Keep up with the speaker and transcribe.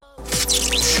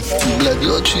Blood,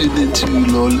 you're tuned into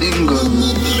Lolingo.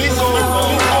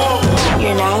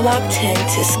 You're now locked in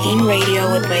to Scheme Radio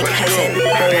with my cousin,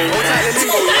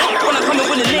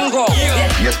 Lolingo.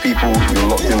 Yes, people, you're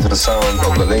locked into the sound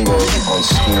of Lolingo on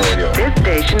Scheme Radio. This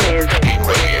station is Scheme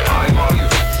Radio.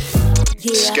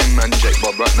 Skin Man Jake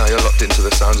Bob, right now you're locked into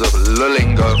the sounds of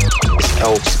Lolingo.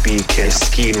 Elf speaking,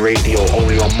 Scheme Radio,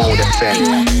 only on Mode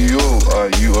FM.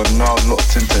 You are now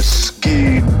locked into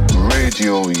Scheme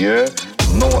Radio, yeah?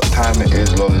 Know what time it is,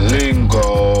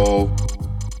 Lolingo.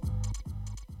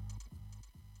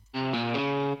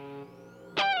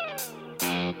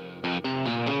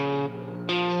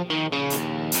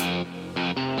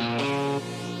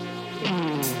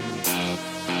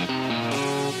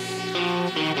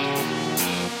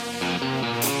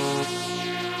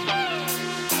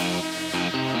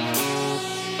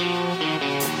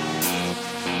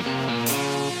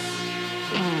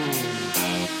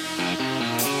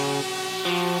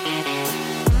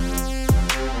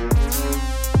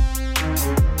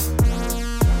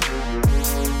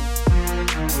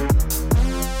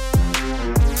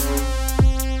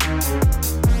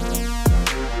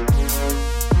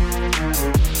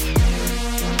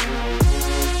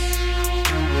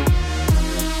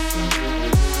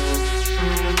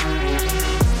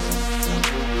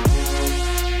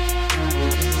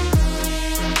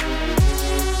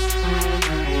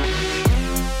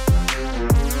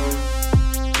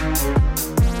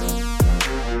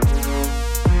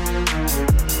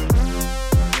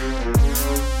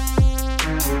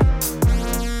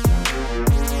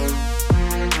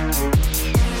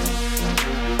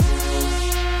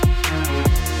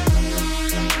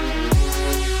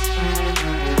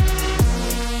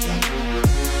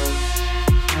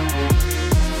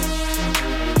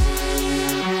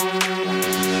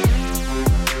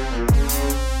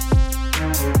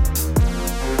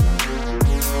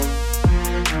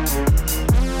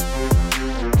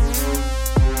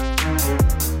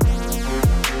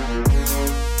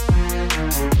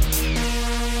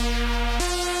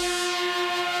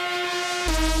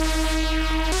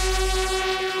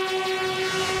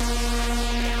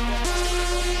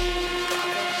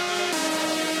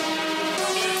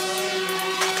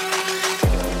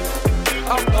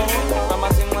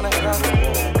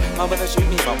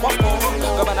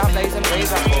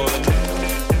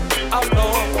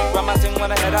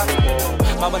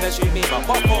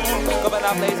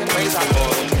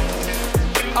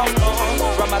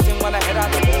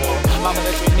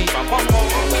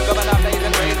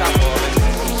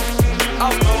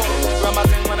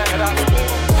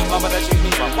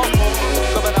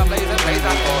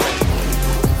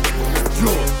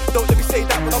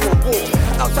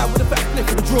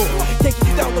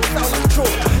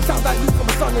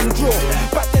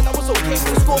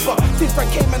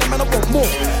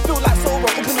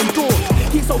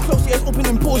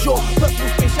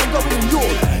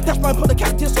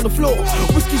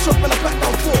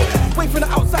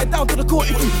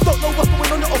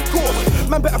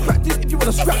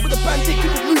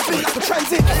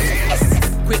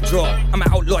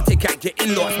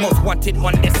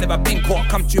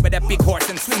 Come through with a big horse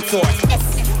and swing sword.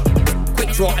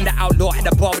 Quick draw and the outlaw and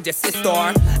the bar with your sister.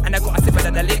 And I got a sip of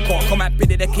the liquor. Come and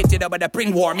bid it the kitchen with the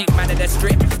bring war. Meet man in the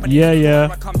strip.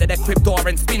 Yeah. Come to the crib door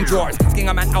and spin drawers. Sking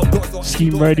a man outdoors.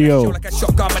 Scheme Radio. Like a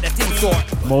shotgun with a tin sword.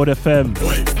 Mode FM.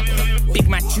 Big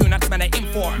man tune, that's man I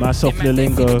inform. Myself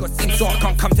Lolingo.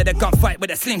 Can't come to the gunfight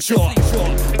with a slingshot.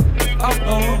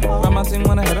 Outlaw, when I sing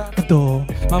when I head out the door.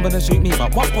 Man gonna shoot me,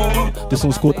 but what for? This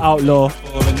one's called Outlaw.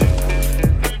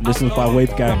 This one's by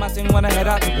Wave Gang. Myself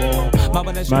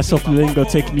Lolingo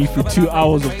taking you through 2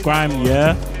 hours of grime,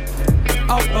 yeah?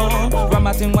 Outlaw, when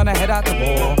I sing when I head out the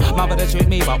war. Man gonna shoot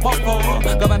me, but what for?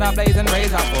 Going out blazing,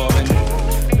 raise up for it.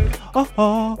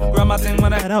 Grandma sing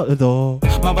when I head out the door.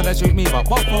 Man gonna shoot me, but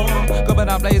what for? Going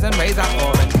out blazing, raise up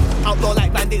for it. Outlaw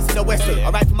like bandits in the western.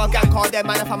 I ride for my gang car, there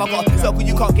man, if I'm a got circle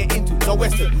you can't get into, no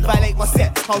western. Violate my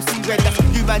set, I'll see red, that's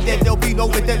you man dead, there'll be no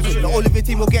redemption. All of your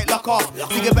team will get locked off.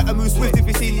 So you better move swift if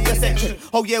you see in your section.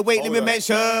 Oh yeah, wait, let me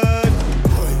mention.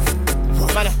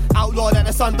 Man, outlaw like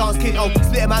the Sundance Kid, oh,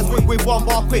 split a man's wing with one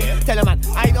bar quick. Tell a man,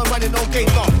 I ain't no running no game,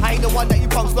 no. I ain't the one that you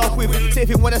punks off with. See if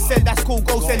you wanna send, that's cool,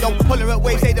 go send, no. Holler at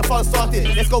waves, say the fun started.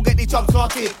 Let's go get these chumps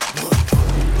started.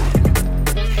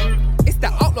 The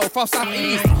outlaw from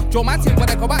southeast. Dramatic when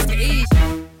I go back to east.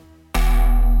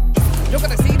 You're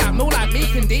gonna see that moonlight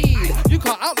meek indeed. You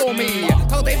can't outlaw me.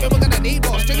 Told David we're gonna need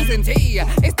more strings and tea.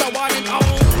 It's the one and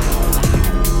only.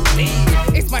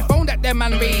 It's my phone that them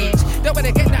man reach. Don't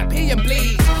wanna get that pee and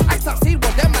bleach. I succeed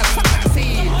with them man fuck that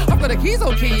seed. I'm gonna the keys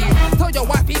on keys. Tell your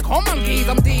wife he come on keys,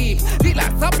 I'm deep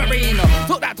like submarine.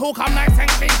 Took that talk, I'm nice and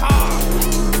clean car.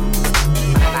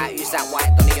 Like, who's that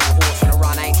white Donny on the horse on the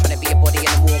run? I ain't tryna be a body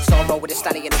in the walk, so I roll with a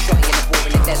stallion and a shotty in the war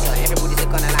in the desert. Everybody's a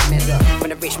gunner like Mezza, from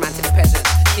the rich man to the peasant.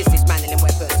 Kids dismantling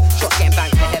weapons, shots getting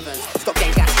banged to the heavens. Stop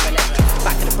getting gas to 11.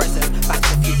 Back to the present, back to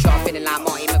the future. I'm feeling like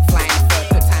Marty McFly in the third,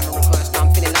 good time in reverse. Now I'm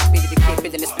feeling like Billy the Kid,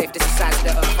 building a spliff. This is the size of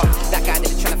the earth. That guy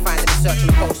that they're trying to find in the search and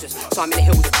the posters. So I'm in the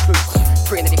hills with the troops,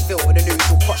 praying that they filter the news,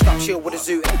 all crotched up, chill with a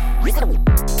zoo.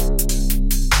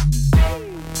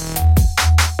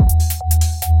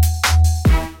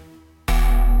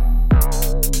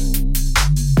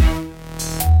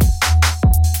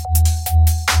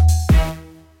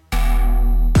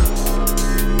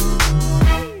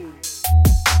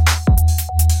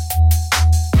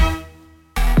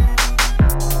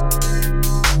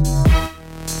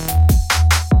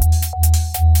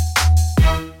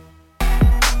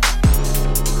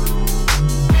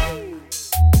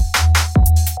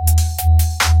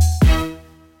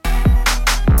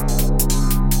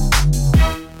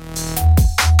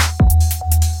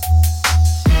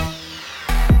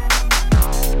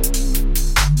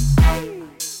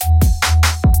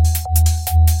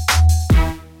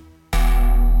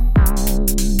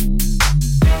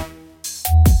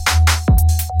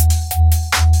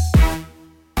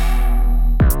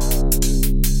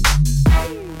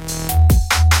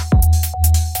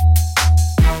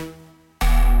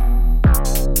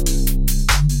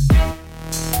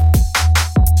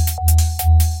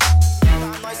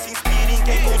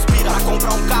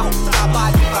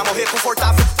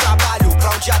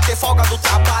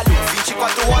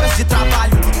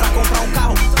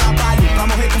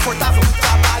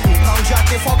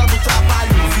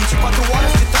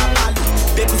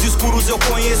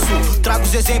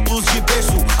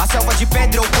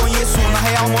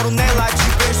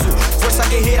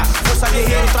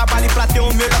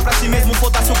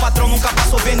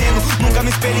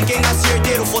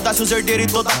 Herdeiro e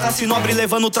toda a classe nobre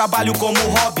levando o trabalho como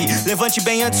hobby. Levante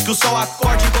bem antes que o sol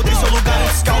acorde, encontre seu lugar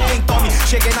antes que alguém tome.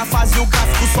 Cheguei na fase e o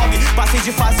gráfico sobe, passei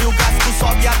de fase e o gráfico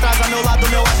sobe. Atrás a meu lado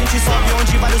meu agente sobe,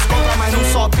 onde vários compram mas não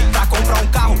sobe. Pra comprar um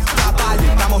carro,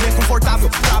 trabalho, pra morrer confortável,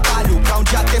 trabalho. Pra um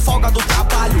dia ter folga do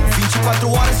trabalho,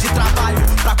 24 horas de trabalho.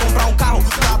 Pra comprar um carro,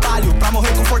 trabalho, pra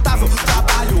morrer confortável,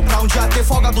 trabalho. Pra um dia ter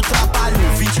folga do trabalho,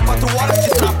 24 horas de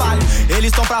trabalho.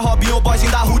 Eles tão pra Robin ou Boys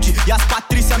da Hood, e as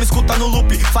Patrícia me escuta no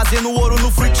loop, fazendo ouro no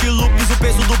Fruit Loops, o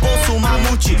peso do bolso,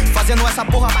 mamute. Fazendo essa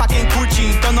porra pra quem curte,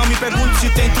 então não me pergunte se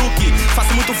tem truque.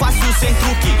 Faço muito fácil sem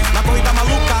truque, na corrida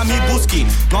maluca me busque.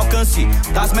 No alcance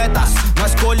das metas,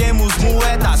 nós colhemos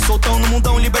moedas. Soltão no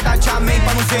mundão, liberdade, amém.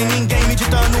 Pra não ver ninguém me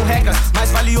ditando regras. Mais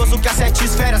valioso que as 7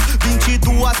 esferas,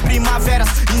 22 primaveras.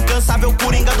 Incansável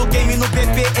coringa do game no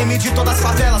PPM de todas as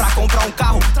favelas. Pra comprar um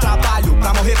carro, trabalho.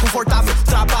 Pra morrer confortável,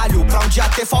 trabalho. Pra um dia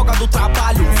ter folga do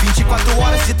trabalho, 24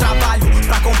 horas de trabalho.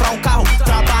 Pra comprar um carro,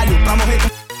 trabalho. Pra morrer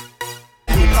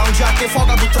pra um dia ter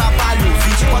folga do trabalho,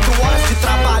 24 horas de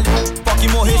trabalho. Pode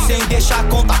morrer sem deixar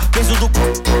conta, peso do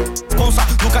consa.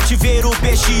 No cativeiro,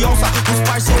 peixe onça, os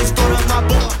parceiros estourando a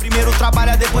bomba. Primeiro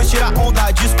trabalha, depois tira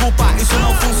onda. Desculpa, isso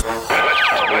não funciona.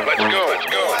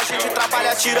 A gente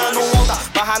trabalha tirando onda.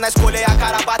 Barra na escolha e a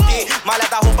cara bater. Malha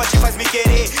da roupa te faz me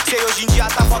querer. Sei hoje em dia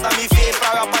tá foda me ver.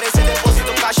 Pra eu aparecer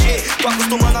deposito cachê. Tô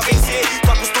acostumando a vencer,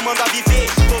 tô acostumando a viver.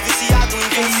 Tô viciado em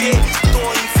vencer, tô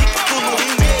invicto no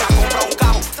ringue. Pra comprar um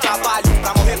carro, trabalho.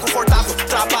 Pra morrer confortável,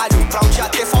 trabalho. Pra um dia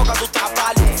ter folga do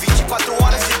trabalho, 24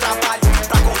 horas de trabalho.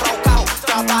 Pra comprar um carro,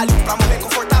 trabalho. Pra morrer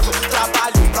confortável,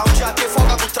 trabalho. Pra um dia ter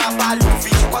folga do trabalho,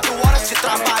 24 horas de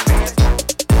trabalho.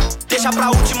 Deixa pra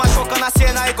última, chocando a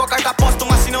cena igual carta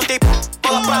póstuma. Se não tem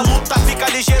bola pra luta, fica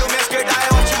ligeiro, minha esquerda é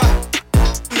ótima.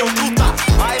 Meu truta,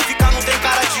 a EFK não tem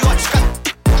cara de ótica.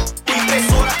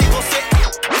 Impressora tem você.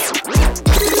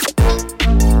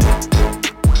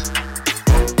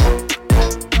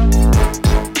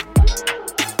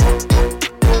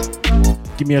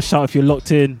 Give me a shout if you're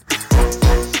locked in.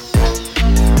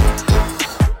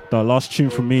 The last tune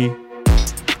from me,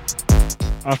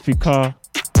 Africa.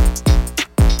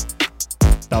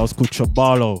 That was called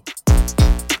Chobalo.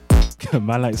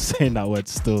 Man, like saying that word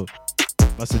still.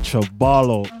 That's a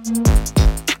Chobalo.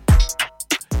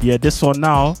 Yeah, this one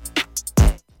now.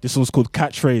 This one's called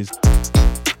Catchphrase.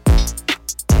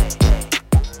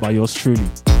 By yours truly.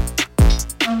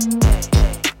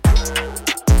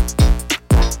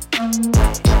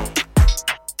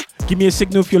 Give me a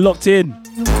signal if you're locked in.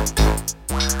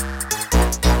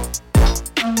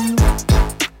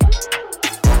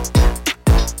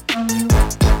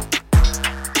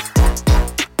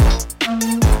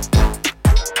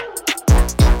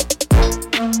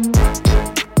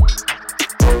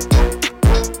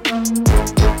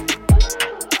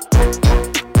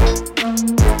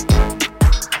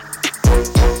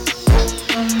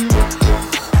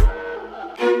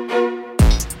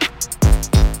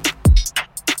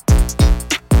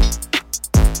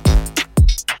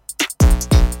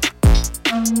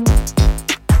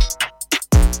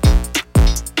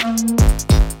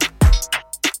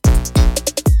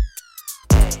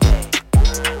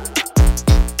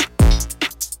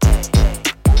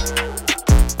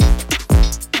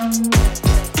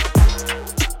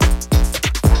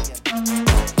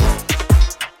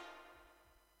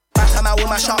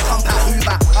 my shot compact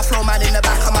Hoover. I throw man in the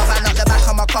back of my van, up the back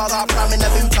of my car, got a pram in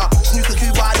the booter. Snooker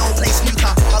Cuba, I don't play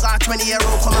snooker. I got a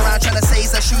 20-year-old come around trying to say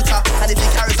he's a shooter. And if he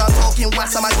carries on talking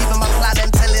whass, I might give him a plan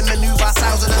and tell him maneuver.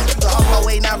 Sounds of the Luger. On my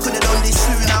way now, could've done this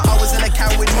sooner. I was in a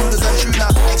can with noodles and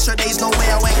tuna. Extra days, no way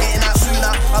I went getting out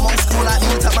sooner. I'm old school like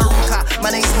Muta Baruka.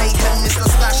 My name's Mayhem, Mr.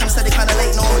 Splash. I'm steady kinda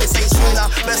late, normally say sooner.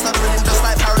 Best of the rhythm just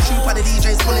like parachute, but the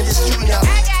DJ's pulling this junior.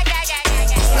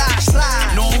 Splash,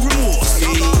 splash. No remorse.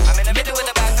 I'm in the middle with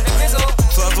the back for the grizzle.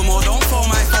 Furthermore, don't phone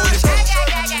my phone.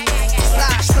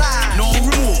 Splash, splash. No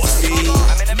remorse.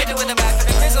 I'm in the middle with the back for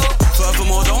the grizzle.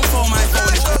 Furthermore, don't phone my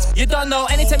phone. You don't know,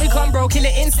 anytime we come bro, killer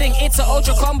instinct, it's a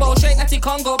ultra combo. Straight natty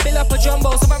Congo, build up a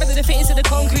jumbo. Surviving to the fit into the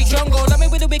concrete jungle. Love me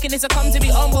with the wickedness, I come to be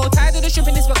humble. Tired of the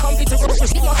shipping this, but comfy to roll.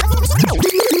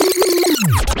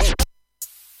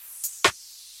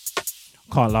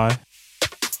 Can't lie.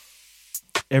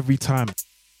 Every time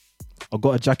I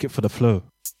got a jacket for the flow.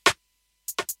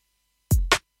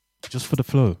 Just for the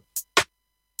flow.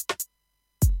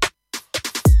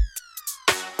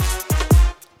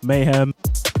 Mayhem.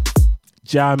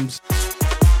 Jams.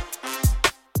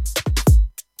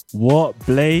 What?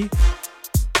 Blay.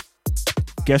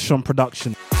 Geshon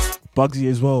Production. Bugsy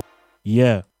as well.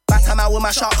 Yeah. Back I'm out with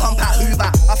my shot compact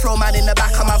Hoover. I throw man in the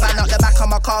back of my van, up the back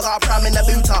of my car, got a pram in the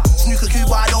booter. Snooker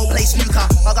Cuba, I don't play snooker.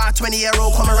 I got a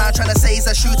 20-year-old come around trying to say he's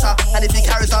a shooter. And if he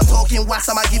carries on talking whass,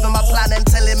 I might give him a plan and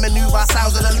tell him maneuver.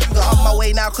 Sounds of the Luger. On my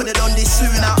way now, could've done this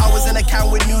sooner. I was in a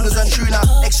can with noodles and tuna.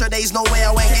 Extra days, no way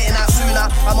I went getting out sooner.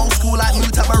 I'm old school like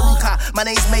Muta Baruka. My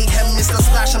name's Mayhem, Mr.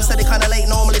 Splash. I'm steady kinda late,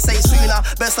 normally say sooner.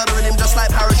 Best of the rhythm just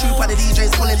like parachute, but the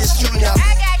DJ's pulling this junior.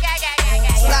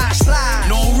 Splash, splash.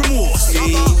 No remorse.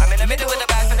 I'm in the middle with the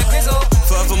back for the grizzle.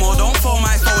 Furthermore, don't phone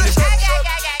my phone.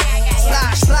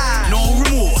 Splash, splash. No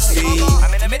remorse.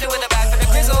 I'm in the middle with the back for the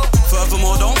grizzle.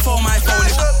 Furthermore, don't phone my phone.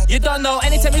 You don't know,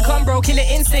 anytime we come bro, killer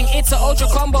instinct, it's a ultra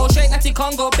combo. Straight natty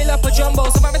Congo, build up a jumbo.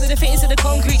 Surviving to the fit into the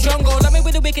concrete jungle. Love me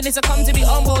with the wickedness, I come to be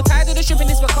humble. Tired of the shipping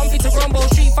this, but comfy to rumble.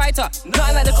 Street fighter,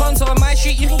 nothing like the console. On my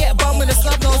street, you can get bummed with a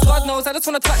snub nose. God knows, I just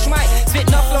wanna touch my spit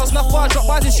enough flows, enough bars, drop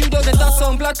bars in studio, the dust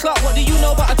zone. Blood clot, what do you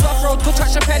know about a tough road? Could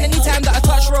touch a pen anytime that I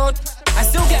touch road. I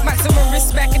still get maximum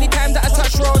respect anytime that I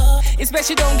touch road.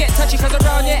 Especially don't get touchy, cause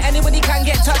around here anybody can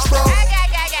get touched, bro.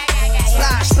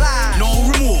 Splash, splash. No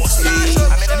remorse.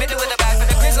 I'm in the middle with the back for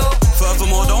the grizzle.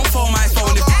 Furthermore, don't phone my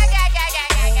phone.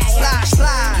 Splash,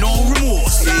 splash. No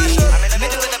remorse. I'm in the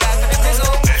middle with the back for the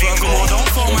grizzle. Furthermore, don't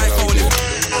phone my phone.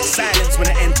 Silence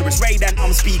when I enter, it's Raydan,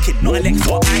 I'm speaking, not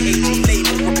Alexa. IAG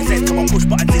label represent, I'm push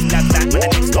buttons in like that. When I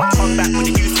next up, come back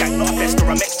with a news gang, not a fester,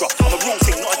 I'm extra. I'm a real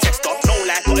thing, not a tester. No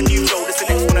lie, got a new flow, that's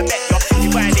the next one I bet ya. You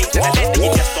violate, I let then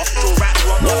you test off. Draw right,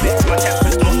 run, not bit to my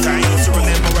temperance, not time. So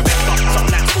remember,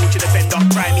 something like torture defender.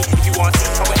 Try me if you want to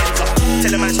see how it ends up.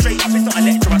 Tell a man straight up, it's not a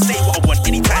lecture. I say what I want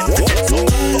anytime it's a tense up.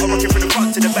 Got a rocket from the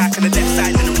front to the back and the left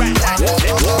side and the right side.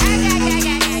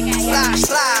 Splash,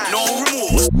 splash. No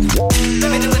remorse. The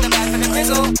middle with the back for the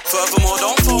grizzle. Furthermore,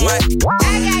 don't phone my.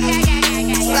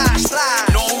 Splash, splash.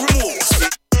 No remorse.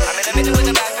 I'm in the middle with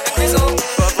the back for the grizzle.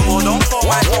 Furthermore, don't phone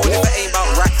my phone if it ain't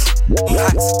about racks.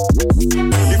 Packs.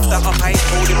 Lift that up, I ain't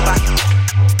holding back.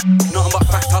 Nothing but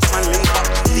fact, us man link up.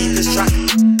 Lead this track.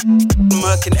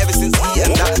 Murking ever since we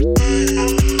and that.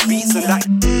 Beats and that.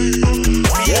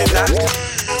 Feeling that.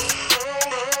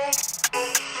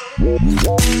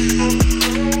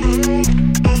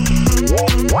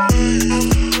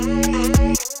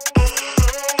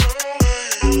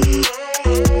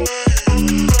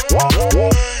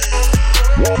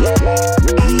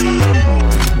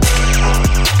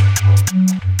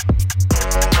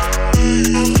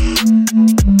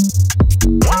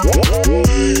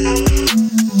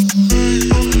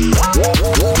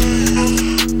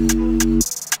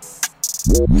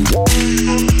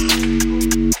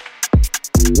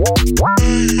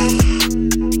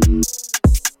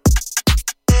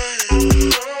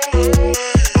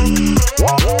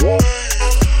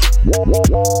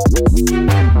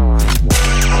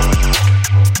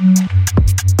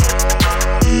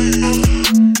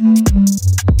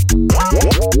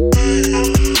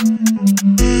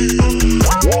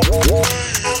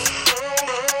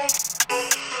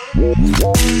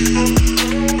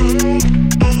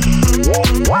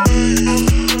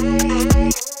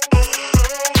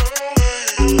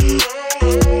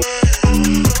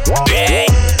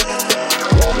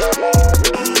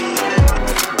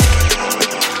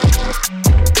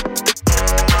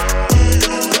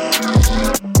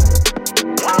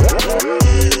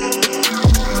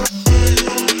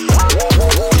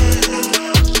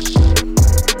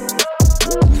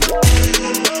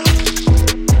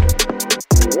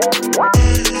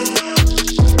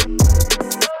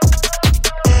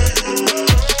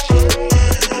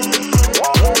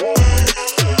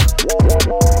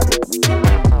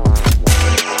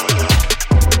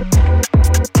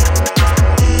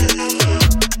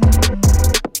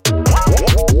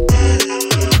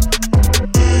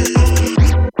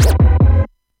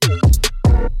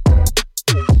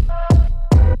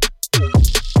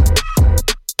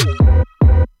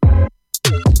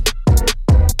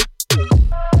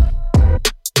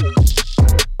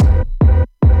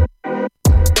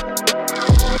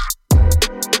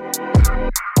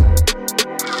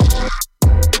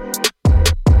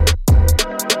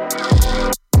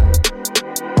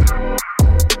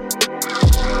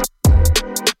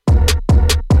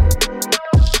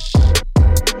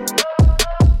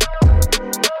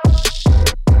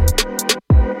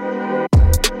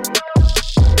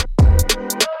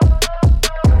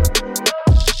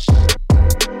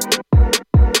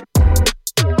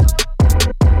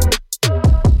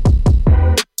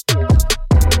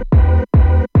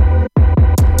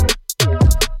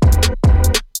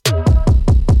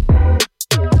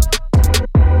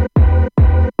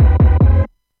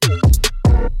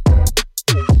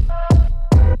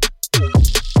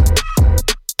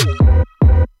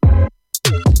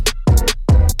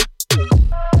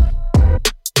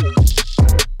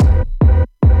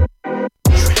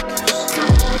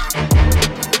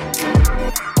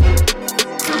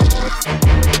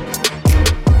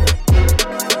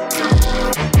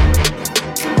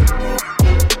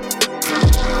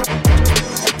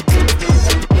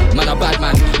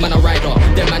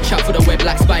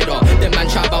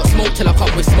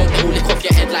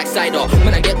 cider.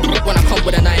 Man, I get when I come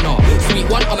with a niner. Sweet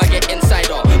one, I'ma get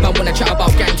insider. Man, wanna chat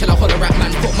about gang till I holler rap,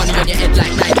 man. Put money on your head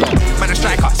like Nigel. Man, a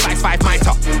striker, size 5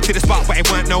 mitre. To the spot, but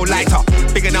it weren't no lighter.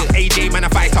 Big enough AJ, man, a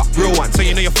fighter. Real one, so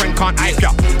you know your friend can't hype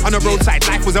ya. On the roadside,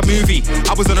 life was a movie.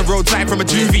 I was on the roadside from a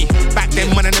juvie. Back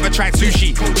then, man, I never tried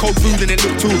sushi. Cold food and it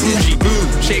looked too bougie. Boom,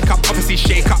 shake up, obviously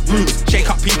shake up rooms. Shake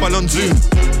up people on Zoom.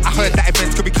 I heard that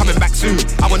events could be coming back soon.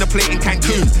 I wanna play in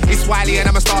Cancun. It's Wiley and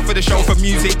I'm a star for the show. For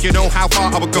music, you know how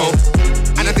far I would go.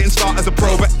 And I didn't start as a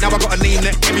pro, but now I got a name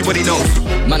that everybody knows.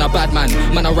 Man a bad man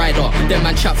a rider. Them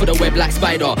man chat for the web like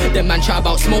spider. Them man chat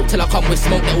about smoke till I come with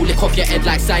smoke that will lick off your head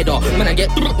like cider. Man I get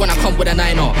when I come with a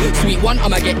niner. Sweet one,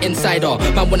 I'ma get insider.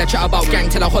 Man wanna chat about gang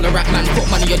till I holler at man. Put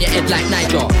money on your head like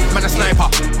Niger. Man a sniper,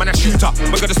 man a shooter.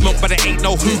 We got to smoke but there ain't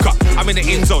no hookah. I'm in the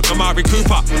end zone, Amari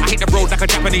Cooper. I hit the road like a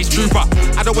Japanese trooper.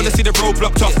 I don't wanna see the road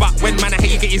blocked off, but when man I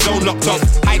hear you get your zone locked off.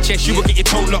 High chest, you will get your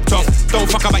tone locked off. Don't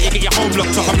fuck about you get your home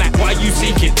locked off. I'm like, what are you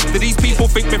seeking? Do these people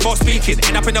think before speaking?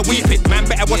 End up in a weeping. Man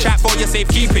better watch out for your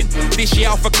safekeeping. This year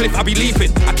off a cliff I'll be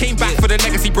leaping. I came back for the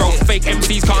legacy, bro. Fake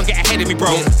MCs can't get ahead of me,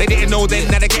 bro. They didn't know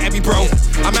then, now they get at me, bro.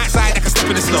 I'm outside like a step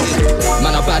in the snow.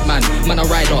 Man a bad man a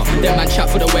rider. Them man chat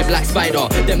for the web like spider.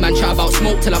 Them man chat about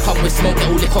smoke till I come with smoke that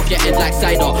will lick off your head like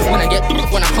cider. When I get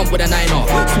when I come with a niner.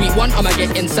 Sweet one, I'ma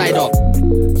get insider.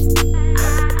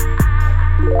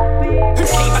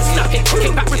 Came back snapping,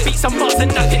 came back with beats and bars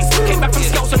and nappings. Came back from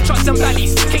scouts and trucks and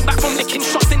valleys. Came back from licking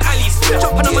shots in alleys.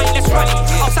 Jump on a mindless rally,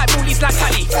 outside bullies like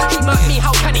Cali. He murked me,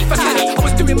 how can he for Cali? I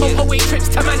was doing motorway trips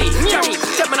to Manny. Gary,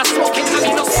 them man are smoking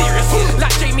alley, not serious.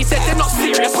 Like Jamie said, they're not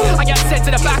serious. I get sent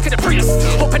to the back of the Prius.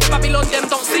 Hoping the Babylon, them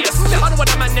don't see us. I don't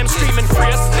want a man, them screaming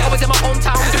free us. I was in my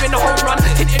hometown doing the whole run.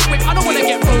 Tinted whip, I don't wanna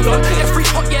get rolled on. They're free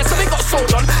hot, yeah, so they got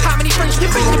sold on. How many friends do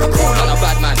you think you can call on? Man a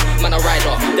bad man a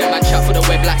rider. Them man chat for the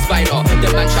web like spider.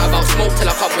 Them man chat about smoke till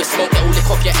I come with smoke that will lick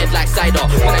off your head like cider.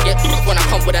 When I get when I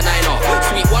come with a niner.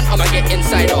 Sweet one, I'ma get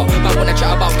insider. Man wanna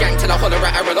chat about gang till I holler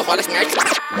at her. The holler snake.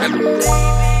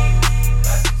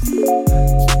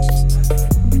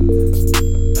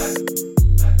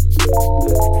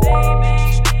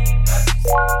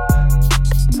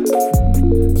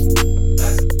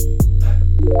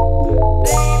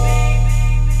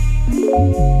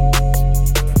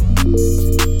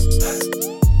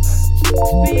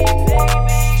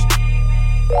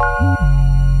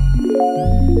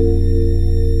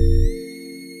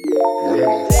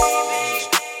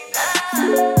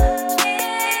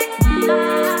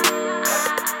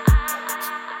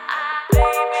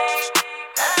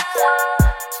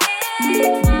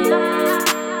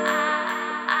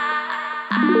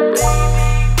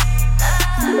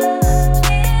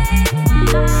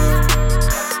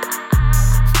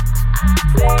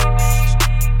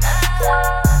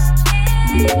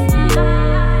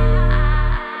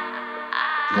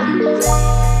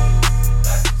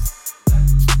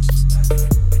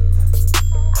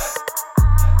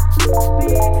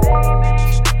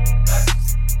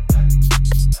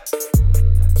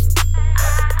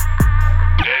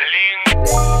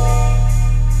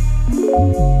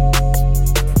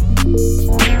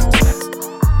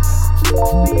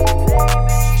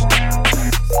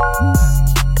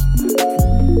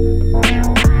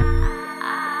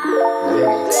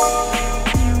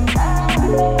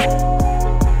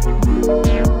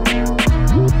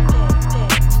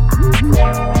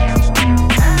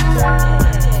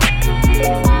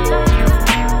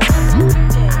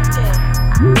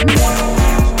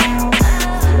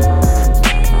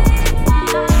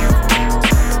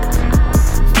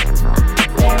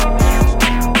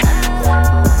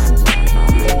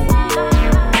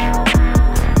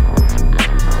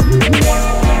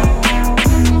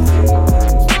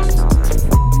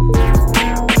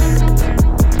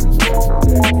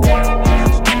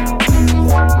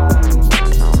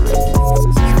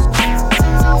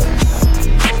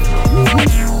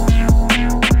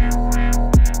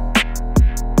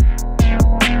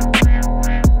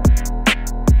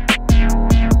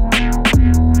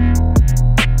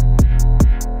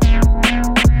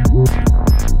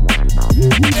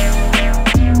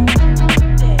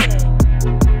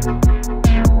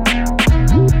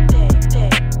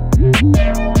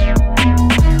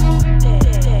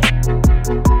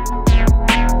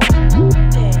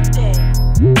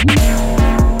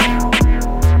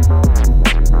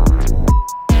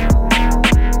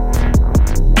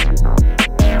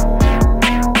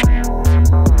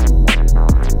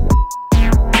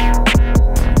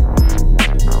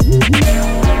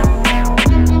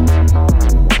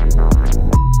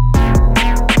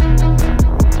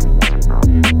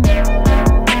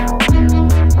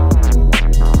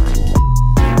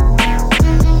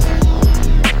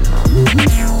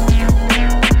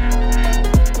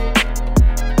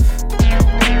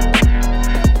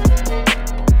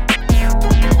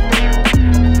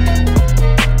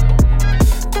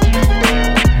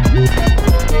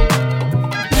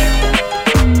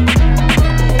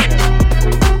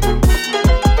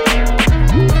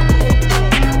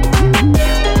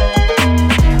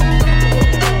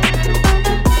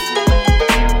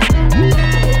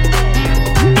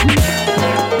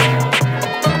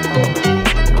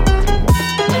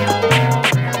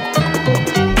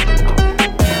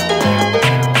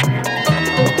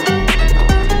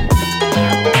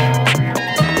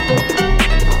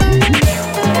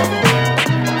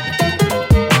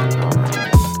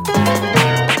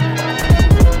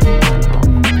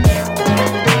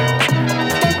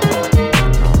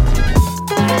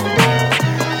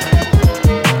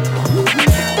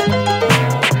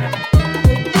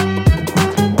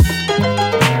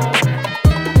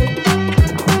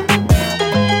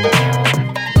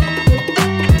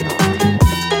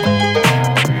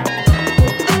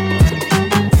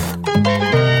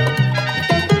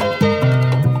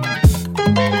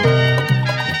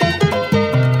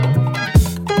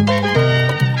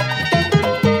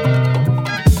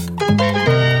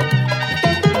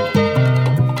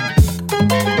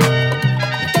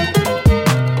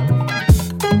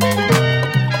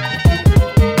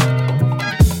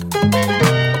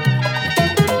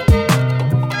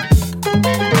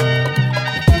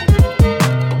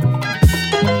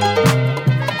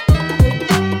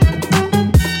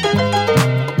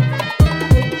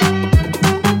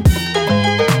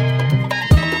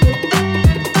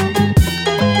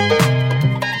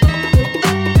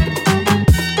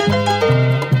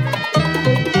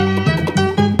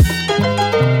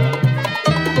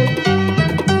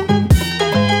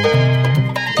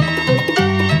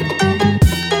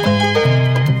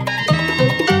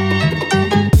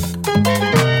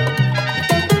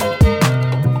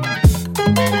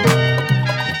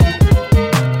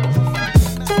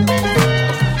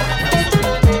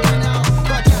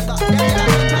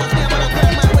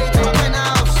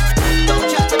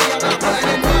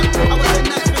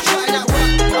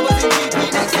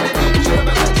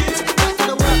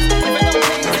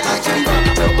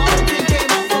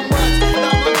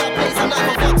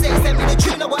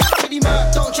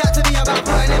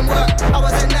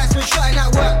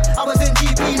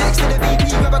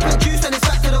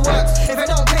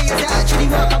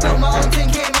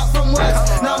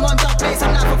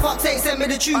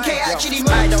 tune can't actually move.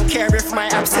 I don't care if my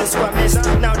absence were missed.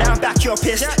 Now that I'm back, you're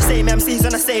pissed. Same MCs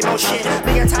on the same old shit.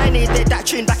 Me and Tiny did that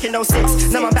tune back in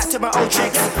 06. Now I'm back to my old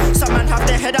tricks. Some man have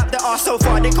their head up their arse so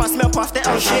far they can't smell past their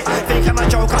own shit. Think I'm a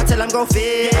joke, I tell them go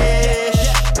fish.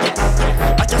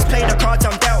 I just play the cards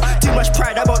I'm dealt. Too much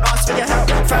pride, I won't ask for your help.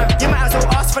 Fam, you might as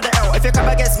well ask for the L. If you come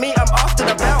against me, I'm after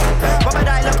the belt. But when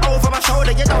I look over my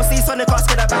shoulder, you don't see Sonic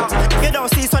asking about. You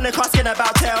don't see Sonic asking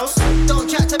about tails. Don't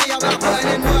chat to me about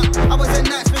putting in work. I was in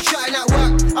Nax, been shutting at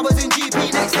work. I was in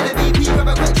GP next to the VP, grab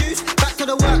a quick juice, back to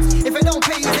the works. If it don't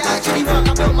pay you to actually work,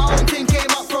 I built my own thing, came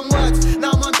up from words.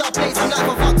 Now I'm on dub plates, I'm like,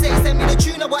 for fuck's sake, send me the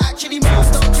tune, I will actually move.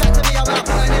 Don't chat to me about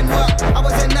putting in work. I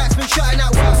was in Nax, been shutting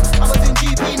at work. I was in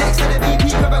GP next to the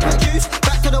VP, grab a quick juice,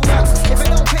 back to the works. If it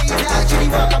don't pay you to actually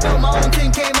work, I built my own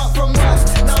thing, came up from words.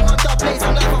 Now I'm on dub plates,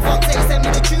 I'm like, for fuck's sake, send me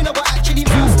the tune, I will actually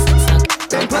move.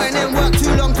 Been putting in work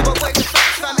too long to avoid the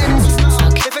facts, fam, energy's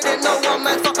matter. If it didn't know one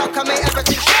man, fuck up, can make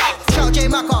everything shout. Shout J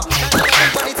Macca,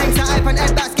 everybody thinks that hype and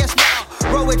head backs gets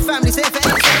better. Roll with family, so if it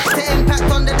ain't so to impact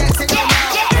on the decks, it don't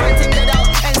matter. Renting it out,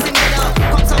 and sing it out.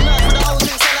 Got some merch for the whole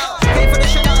thing, sell out. Pay for the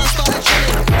shit out and started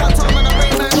chilling. Got Tom and a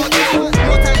rain man, not doing.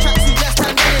 More time tracksuit, less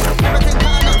time running. Everything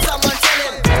pattern up, someone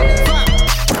telling. Fam,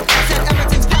 I said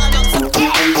everything's pattern up, someone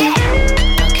telling.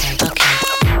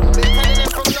 Been telling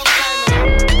them from long time now.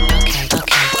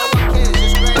 No one cares,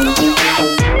 just right on.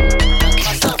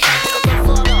 I start finding a good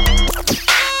father.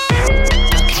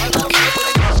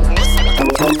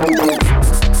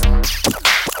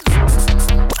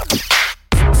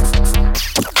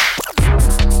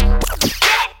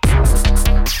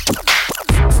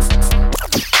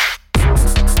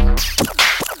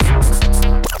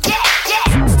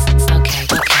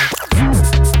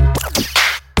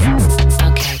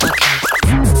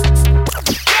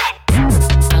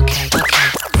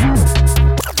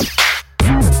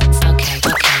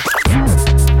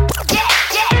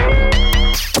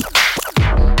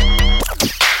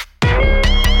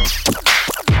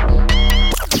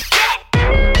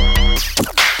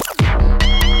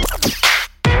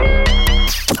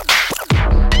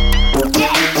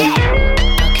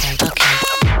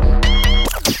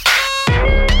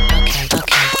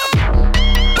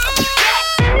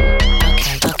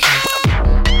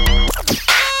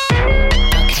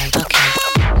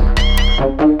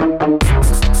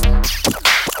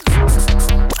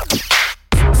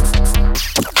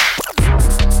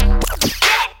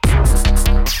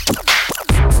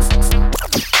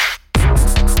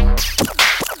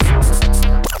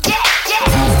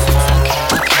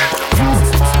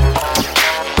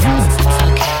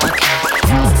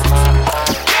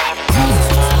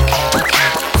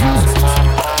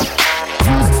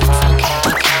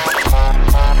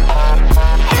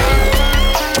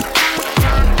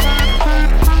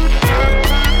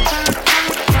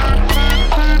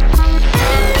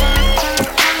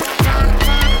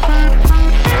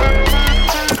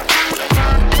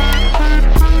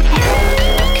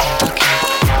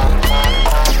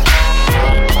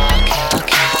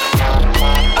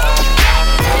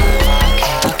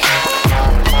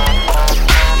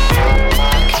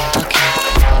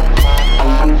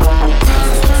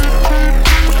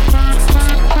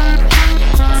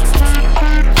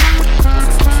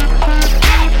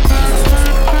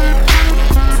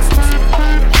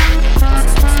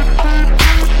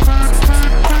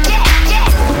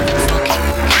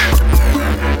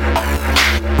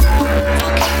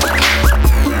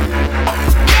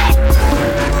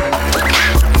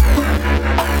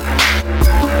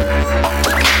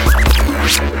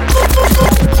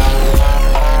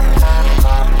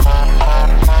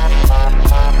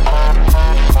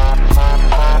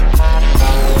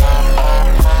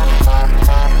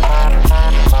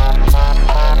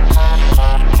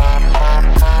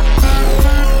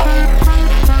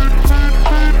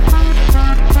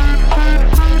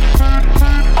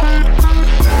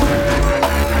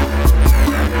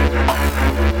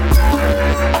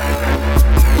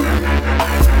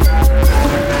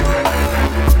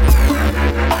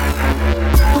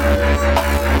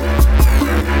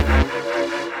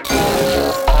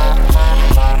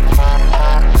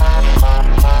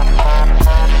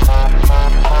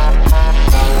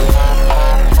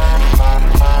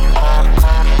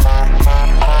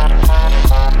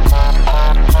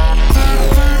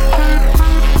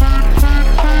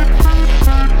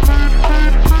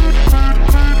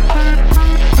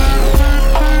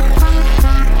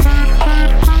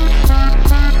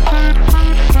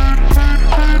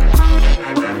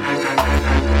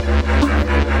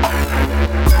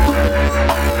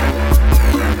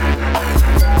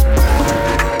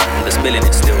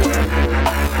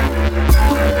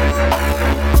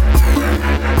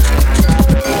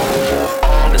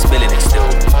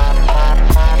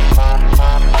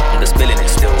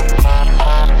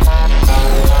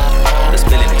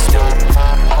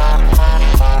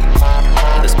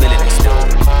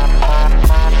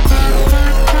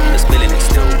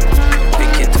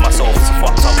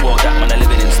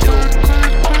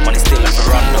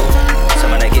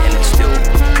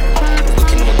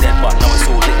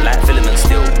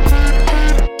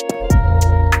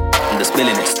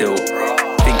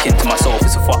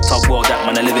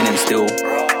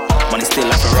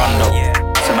 Rondo.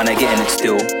 So man, I getting it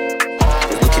still.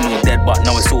 Was looking all dead, but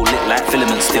now it's all lit like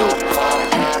filament still.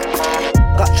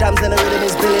 Got jams and the rhythm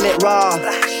is billing it raw.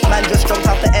 Man just jumped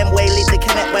off the M-way, lead the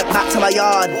connect, went back to my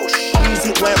yard.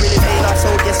 Music weren't really paying off, so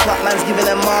guess what, man's giving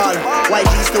them all.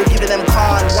 YG still giving them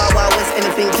con. Wild West,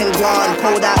 anything can go on.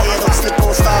 Cold out here, don't slip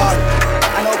or start.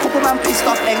 I know a couple man pissed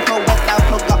off, Enco went down,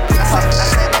 plug got picked up. I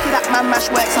said, look at that man,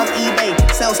 mash works on eBay.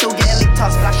 Sales still getting licked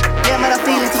off, splash. Yeah, man, I'm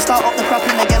feeling to start up the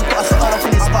cropping again, put a set on up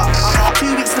in this spot.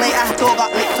 2 weeks later, door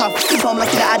got licked off. So I'm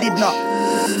lucky that I did not.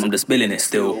 I'm just billing it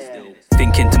still.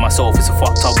 Thinking to myself, it's a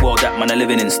fucked up world that man are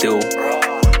living in still.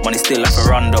 Money still like a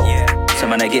Rondo, so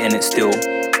man are getting it still.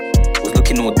 Was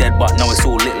looking all dead, but now it's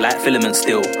all lit like filament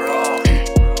still.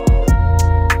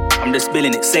 I'm just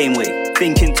billing it same way.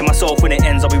 Thinking to myself, when it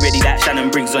ends, I'll be ready like Shannon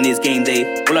Briggs on his game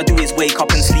day. All I do is wake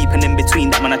up and sleep, and in between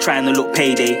that, man, I trying to look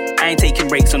payday. I ain't taking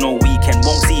breaks on no weekend.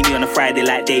 Won't see me on a Friday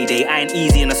like Day. I ain't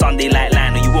easy on a Sunday like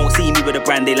Lionel. You won't see me with a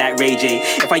brandy like Ray J.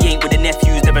 If I ain't with the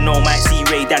nephews, never know, might see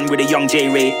Ray Dan with a young J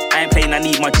Ray. I ain't playing, I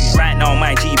need my juice right now.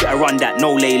 My G, better run that,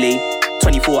 no lay.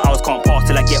 24 hours can't pass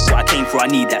till I get what I came for. I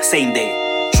need that same day.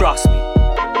 Trust me.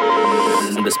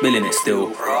 I'm just billing it still.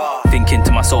 Thinking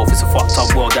to myself, it's a fucked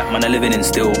up world that man are living in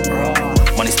still.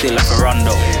 Money still like a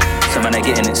Rondo, so man are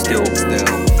getting it still. Was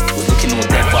looking all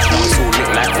dead, but now it's all lit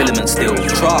like filament still.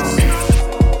 Trust.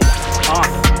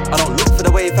 I don't look for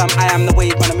the wave, I am the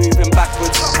wave when I'm moving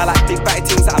backwards. I like big batty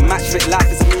things that I match with. Life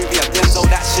is a movie, I Denzel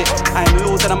that shit. I am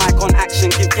lord of the mic on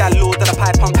action, give gal lord of the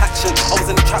pipe pump action. I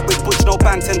was in the trap with Butch, no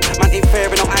Banton. Man ain't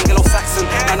fair, no Anglo-Saxon.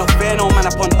 Man not fair, no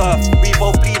man up on earth. We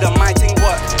both bleed on my thing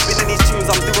work. Spinning these tunes,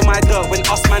 I'm doing my dirt. When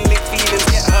us man link feelings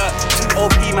get hurt. 2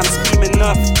 OP, man scheming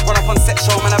nerf. Run up on set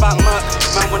show, man about murk.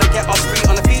 Man wanna get us free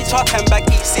on the feature, 10 bag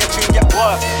each, see a tune get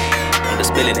work. I'm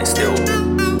just billing it still.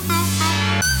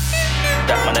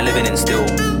 That man are living in still.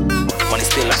 Money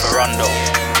still like a Rondo,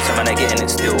 so man are getting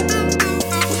it still.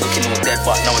 Was looking all dead,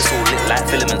 but now it's all lit like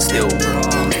filament still.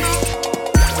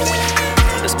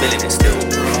 I'm just billing it still.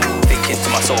 Thinking to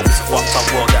myself, it's a fucked up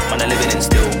world that man are living in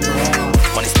still.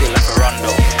 Money still like a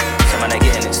Rondo, so man are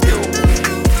getting it still.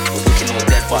 Was looking all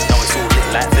dead, but now it's all lit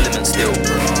like filament still.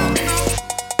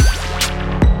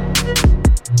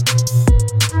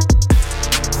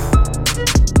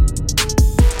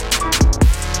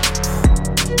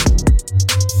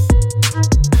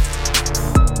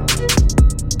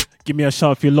 Give me a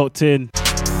shout if you're locked in.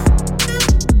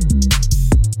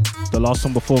 The last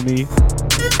one before me.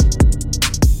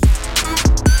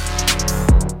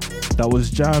 That was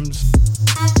Jams.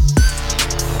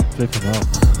 Flipping out.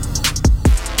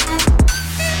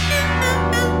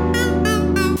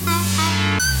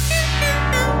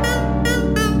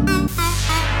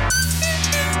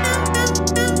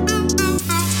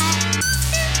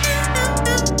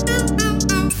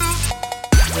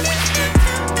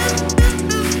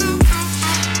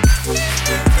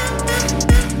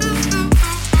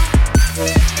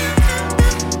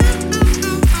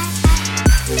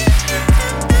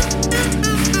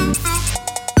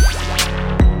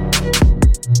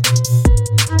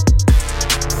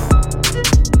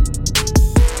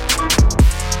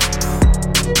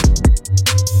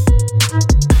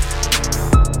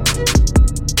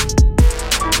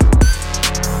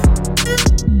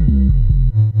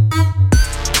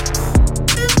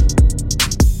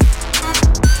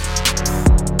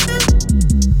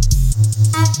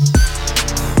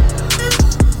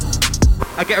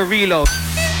 Get a reload.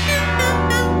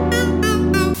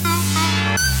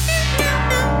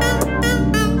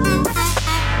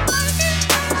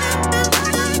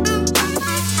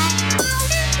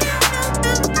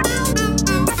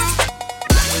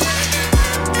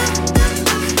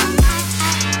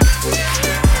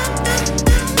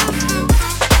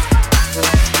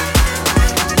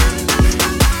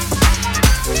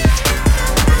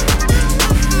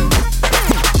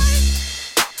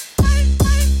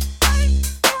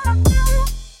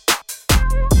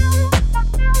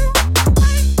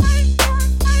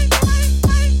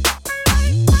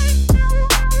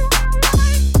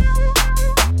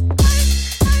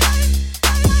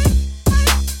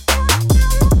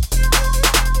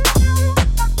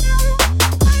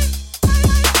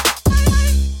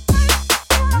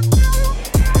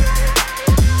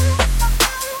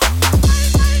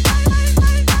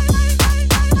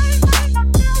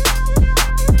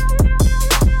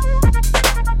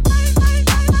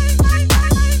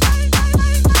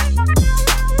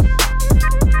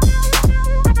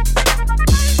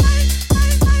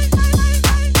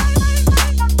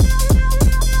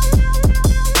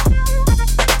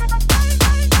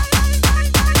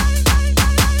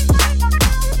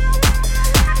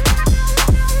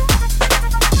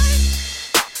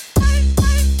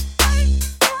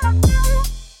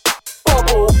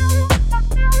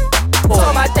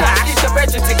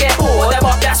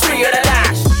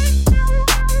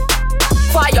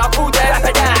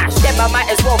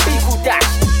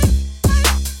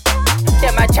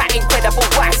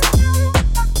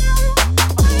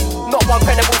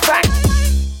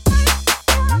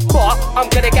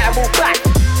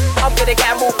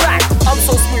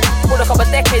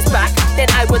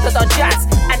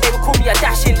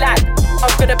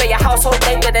 household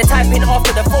name that they're typing after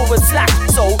the forward slash.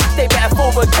 So they better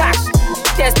forward cash.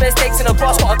 There's mistakes in the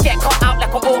grass, gotta get cut out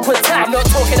like an awkward tag. I'm not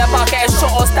talking about getting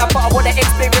shot or stabbed, but I wanna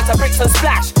experience a bricks and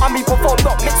splash. I mean perform,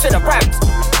 not mix with the rams.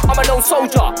 I'm a lone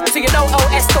soldier, so you know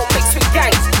LS don't mix with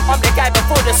gangs. I'm the guy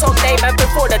before the song name and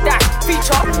before the dash.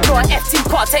 Feature, not an FT,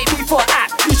 can't take me for an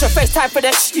act. You should FaceTime for the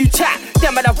you chat.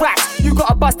 Them and the racks, you got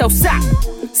a bust, they'll sack.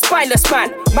 Spineless man,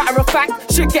 matter of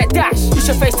fact, should get dash. You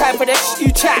should FaceTime for the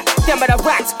you chat. Them and the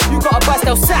racks, you got a bust,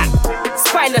 they'll sack.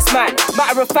 Spineless man,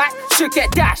 matter of fact, should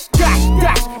get dash. Dash,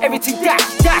 dash, everything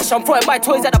dash, dash. I'm throwing my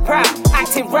toys at the pram,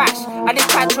 acting rash. And this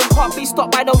tantrum can't be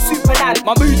stopped by no Superman.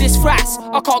 My mood is frats,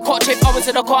 I can't catch if I was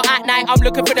in the car at night. I'm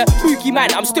looking for the boogie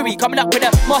man, I'm Stewie, coming up with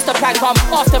a master plan, come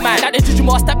after man. Like the Juju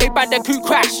master made Bandicoot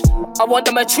crash. I want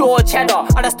the mature cheddar,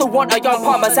 and I still want a young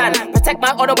parmesan. Protect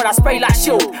my honor when I spray like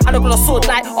shield, and I got a sword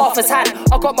like Arthur's hand.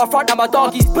 I got my front and my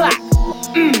doggy's back.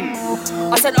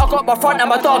 I said I got my front and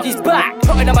my doggy's back.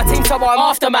 Plotting on my team, so I'm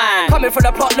after man. Coming from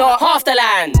the plot, not half the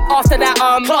land. After that,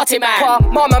 I'm plotting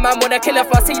man. Mama man wanna kill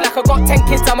if I see like I got 10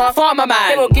 kids, I'm a farmer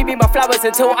man. They won't give me my flowers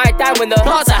until I die when the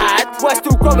plants I had. We're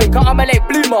still growing, cause I'm a late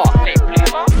bloomer.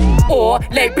 Or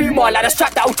late boomer, like a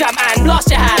strap that'll jam and blast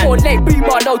your hand. Or late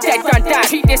boomer, no dead granddad.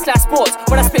 Treat this like sports,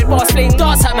 when I spit bars, fling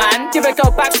darts at man. Give a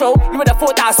girl back stroke, you would've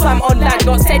thought that I swam on land.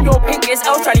 Not send your pink is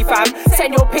El Trally fam.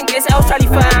 Send your pink is El Trally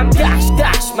fam. Dash,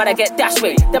 dash, man I get dash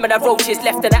way. Them and the roaches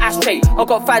left in the ashtray. I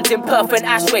got fans in Perth and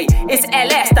Ashway. It's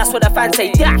LS, that's what the fans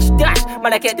say. Dash, dash,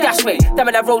 man I get dash way. Them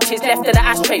and the roaches left in the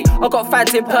ashtray. I got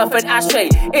fans in Perth and Ashway.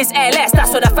 It's LS,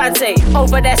 that's what the fans say.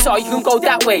 Over there, so you can go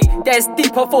that way. There's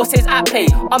deeper forces at play.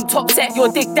 I'm top set,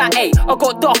 you'll dig that A. I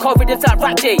got darker rhythms like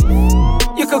Rap J.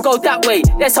 You could go that way,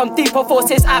 there's some deeper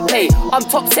forces at play. I'm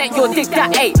top set, you'll dig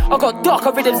that A. I got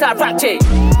darker rhythms like Rap J.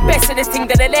 Best of this thing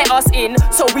that they let us in,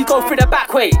 so we go through the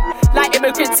back way. Like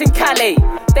immigrants in Calais,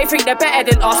 they think they're better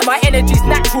than us. My energy's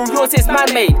natural, yours is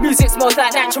man-made. Music smells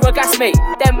like natural gas, mate.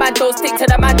 Them man don't stick to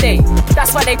the mandate.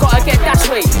 That's why they gotta get dash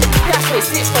way. Dash way,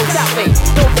 snitch go that way.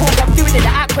 Don't talk, I'm doing it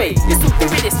the act way. You still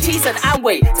doing this cheese and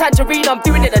Amway. Tangerine, I'm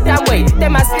doing it the damn way.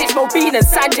 Them man snitch Mobeen and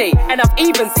Sanjay. And I've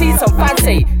even seen some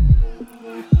fancy.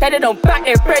 Then they don't back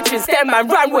their brethren, them man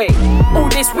runway. All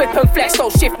this whip and flex,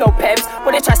 don't shift no pems.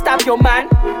 When they try stab your man,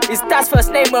 his dad's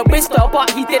first name was Mister, but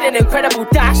he did an incredible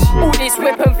dash. All this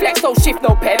whip and flex, don't shift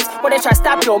no pems. When they try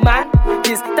stab your man,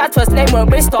 his dad's first name was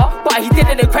Mister, but he did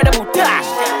an incredible dash.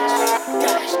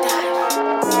 Dash, dash,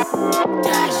 dash,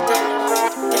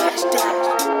 dash, dash,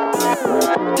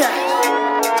 dash,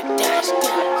 dash,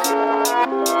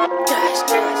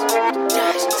 dash,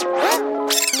 dash, dash.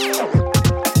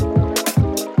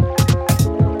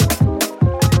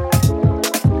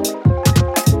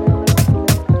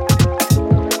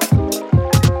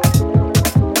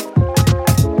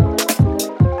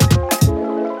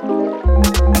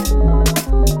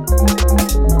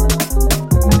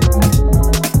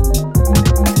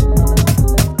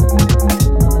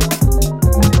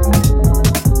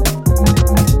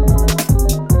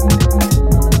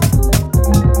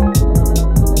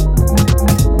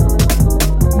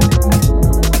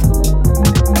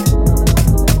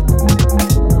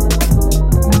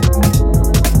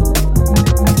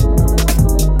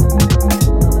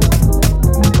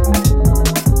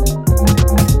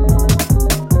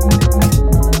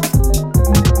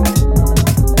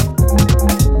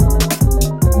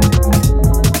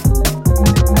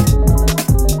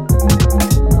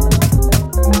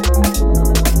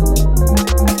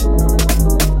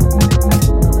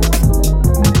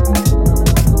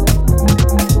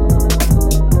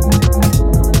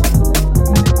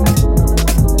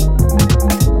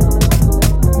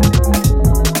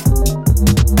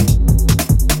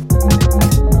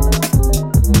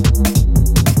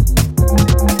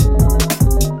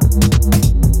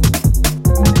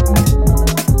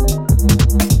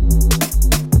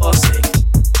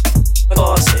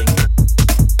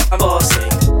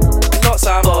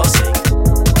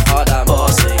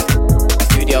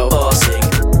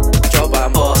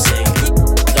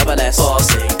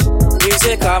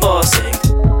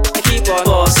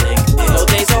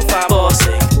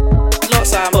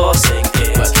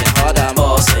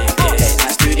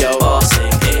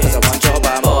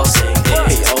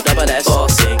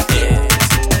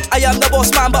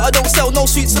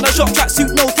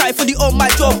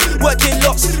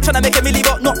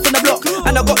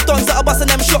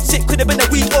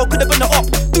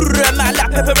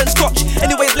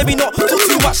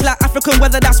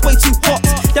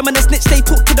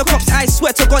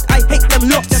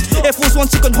 Choose one,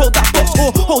 you can hold that box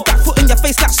or hold that foot in your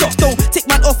face like socks. Don't take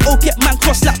man off or get man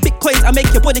cross like bitcoins and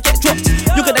make your body get dropped.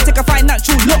 You're gonna take a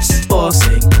financial loss.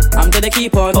 Bossing, I'm gonna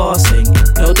keep on bossing.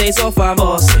 No days off, I'm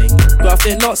bossing.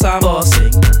 Grafting lots, I'm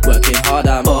bossing. Working hard,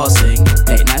 I'm bossing.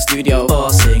 Late night studio,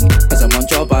 bossing. Cause I'm on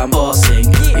job, I'm bossing.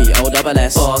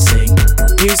 B-O-double-S, bossing.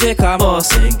 Music, I'm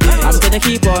bossing. I'm gonna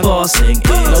keep on bossing.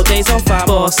 No days off, I'm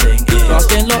bossing.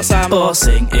 Grafting lots, I'm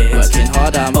bossing. Working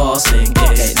hard, I'm bossing.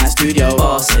 Late night studio,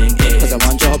 bossing. Cause I'm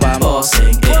on job, I'm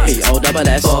bossing.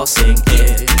 B-O-double-S, bossing.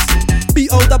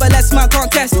 B-O-double-S, man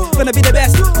can't test. Gonna be the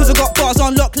best, cause I got bars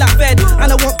on lock like Fed.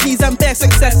 And I want peas and bare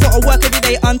success. Gotta work every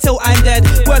day until I'm dead.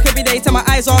 Work every day till my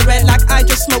eyes are red. Like I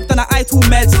just smoked on the eye-tool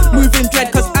meds. Moving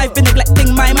dread, cause I've been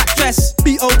neglecting my mattress.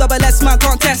 B-O-double-S, man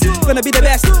can't test. Gonna be the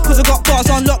best, cause I got bars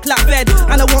on lock like Fed.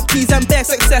 And I want peas and bare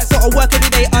success. Gotta work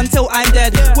every day until I'm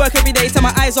dead. Work every day till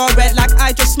my eyes are red. Like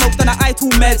I just smoked on the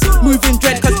eye-tool meds. Moving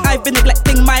dread, cause I've been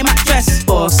neglecting my mattress.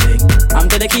 Bossing,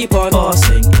 I'm gonna keep on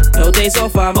bossing. No days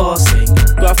off, I'm bossing.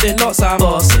 Grafting lots, I'm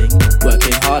bossing.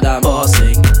 Working hard, I'm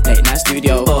bossing. Late night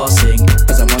studio, bossing.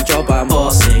 Cause I'm on job, I'm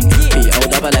bossing.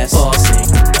 B-O-double-S, bossing.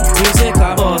 Music,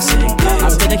 I'm bossing.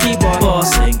 I'm gonna keep on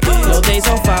bossing. No days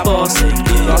off, I'm bossing.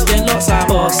 Grafting lots, I'm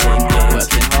bossing.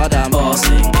 Working hard, I'm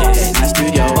bossing. Late night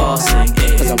studio, bossing.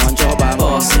 Cause I'm on job, I'm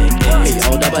bossing.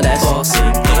 B-O-double-S,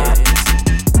 bossing.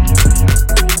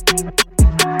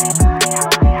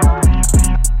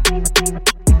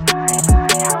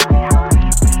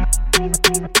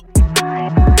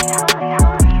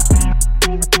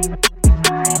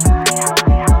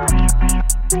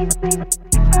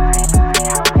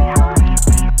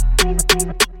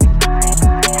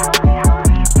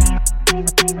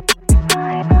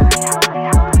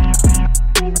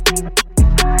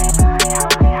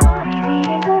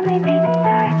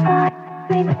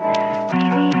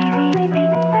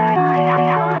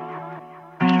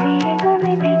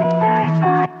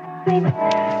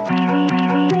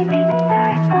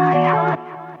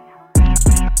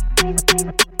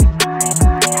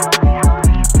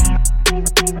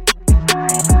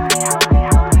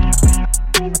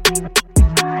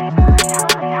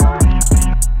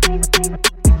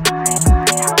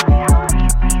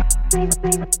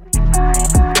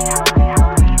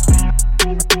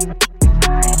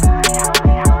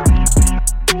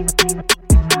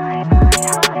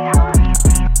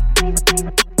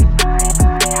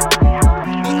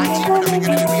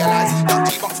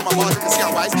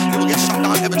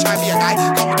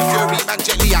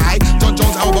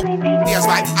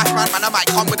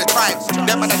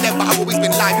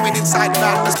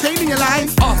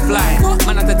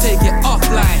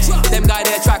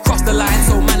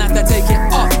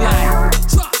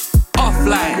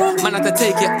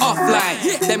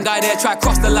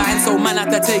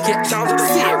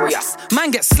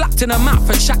 In her mouth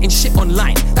and chatting shit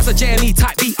online. That's a JME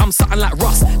type beat, I'm something like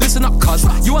Ross. Listen up, cuz,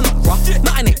 you are not rough,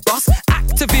 nothing ain't bust.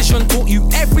 Activision taught you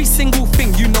every single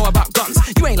thing you know about guns.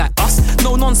 You ain't like us,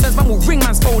 no nonsense, man will ring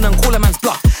man's phone and call a man's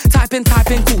bluff. Type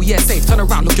in, cool, yeah, safe, turn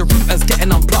around, look, your router's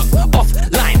getting unplugged.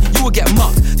 Offline, you will get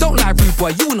mugged. Don't lie, rude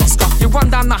boy, you will not scuff. You run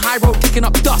down the high road, kicking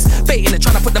up dust, baiting it,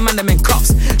 trying to put the man them in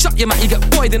cuffs. Shut your mouth, you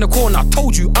get buoyed in the corner.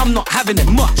 Told you, I'm not having it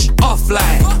much.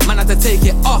 Offline, man had to take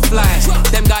it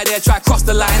offline. Them guy there try cross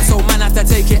the line, so man had to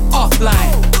take it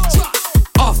offline.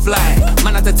 Offline,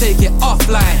 man had to take it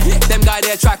offline. Them guy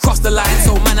there try cross the line,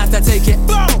 so man had to take it.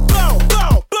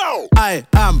 I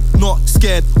am not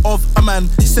scared of a man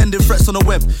sending threats on the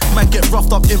web. Man get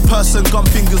roughed up in person, gun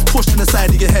fingers pushed in the side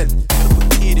of your head.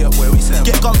 Idiot boy, we say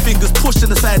get gun fingers pushed in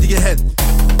the side of your head.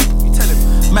 You tell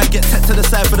him. Man get set to the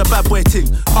side for the bad boy ting.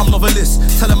 I'm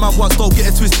novelist, tell him man once don't get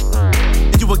it twisted.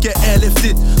 You will get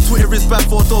airlifted. Twitter is bad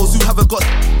for those who haven't got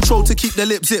control to keep their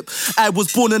lip zip. I was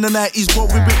born in the 90s,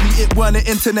 growing with me, it weren't an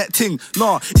internet ting.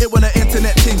 Nah, it wasn't an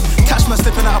internet ting. Catch man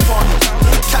slipping out of party.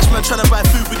 Catch man trying to buy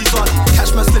food with his auntie.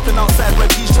 Catch man slipping outside when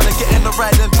he's trying to get in the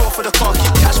ride and draw for the car key.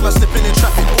 Catch man slipping in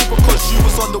traffic, all because you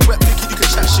was on the web thinking you could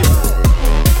chat shit.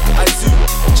 I Zoo,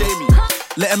 Jamie,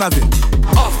 let him have it.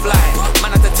 Offline,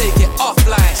 man had to take it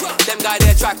offline. Them guy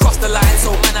there try cross the line, so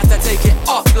man had to take it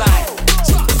offline.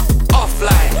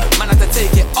 Offline, man had to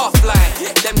take it offline.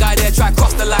 Them guy there try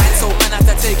cross the line, so man had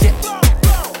to take it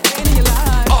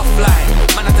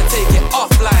offline. Man had to take it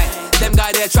offline. Them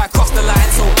guy there try cross the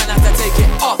line, so man had to take it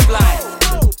offline.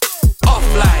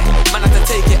 Offline, man had to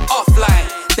take it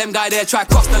offline. Them guy there try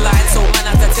cross the line, so man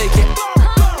had to take it.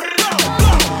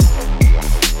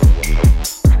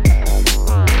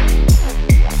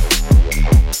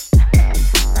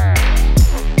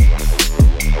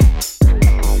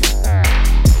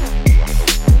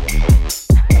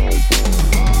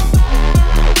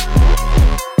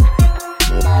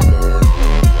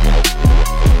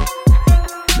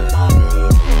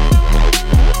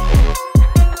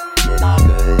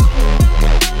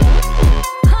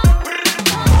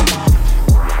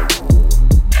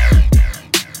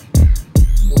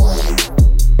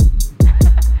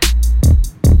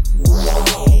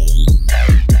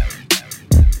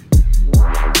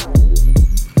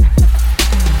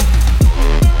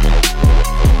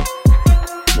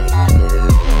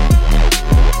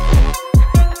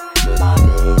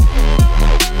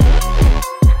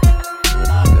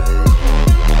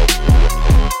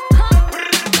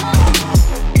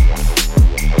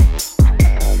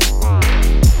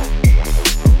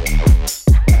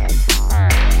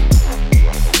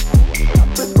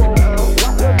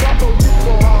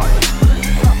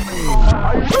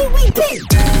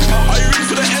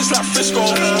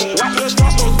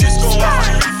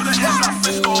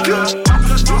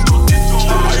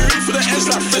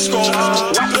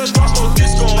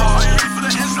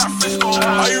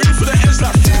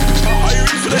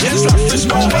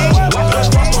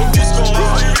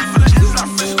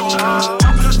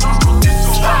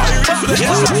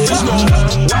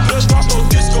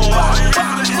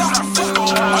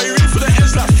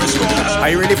 Are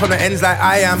you ready for the ends like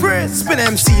I am? Spin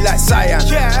MC like Cyan.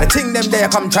 The thing them there,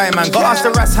 come try, man. Got ask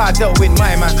the rats how I dealt with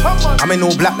my man. I'm in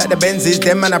all black like the Benzes.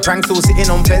 Them man a prank still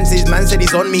sitting on fences. Man said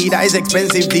he's on me, that is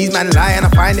expensive. These man lie and I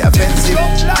find it offensive.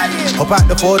 Hop out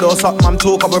the 4-door, suck mum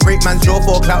talk. I'm a break man's jaw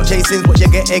for clout chasing's what you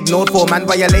get ignored for. Man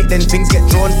violate, then things get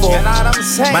drawn for. You know what I'm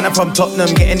saying? Man, I'm from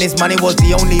Tottenham. Getting this money was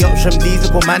the only option. These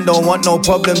little man don't want no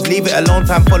problems. Leave it alone,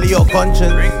 fam, follow your conscience.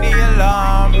 Ring the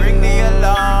alarm, ring the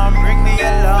alarm, ring the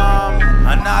alarm.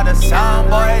 Another sound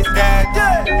boy's dead.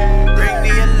 Ring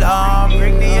the alarm,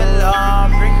 ring the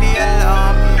alarm, ring the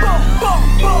alarm. Are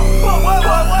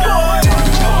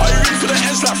you ready for the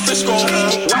ends like Frisco?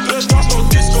 Wap the dance, no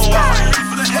disco. Are you ready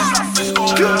for the ends like Frisco?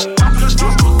 Wap the dance,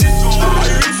 no disco. Are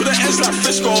you ready for the ends like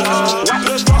Frisco? Wap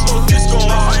the dance, no disco.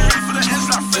 Are you ready for the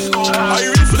ends like Frisco? Are you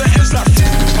ready for the ends like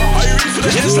Frisco? Are you ready for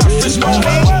the ends like Frisco?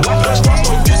 Wap the dance,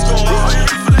 no disco. Are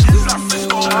you ready for the ends like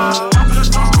Frisco? Wap the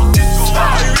dance, no disco.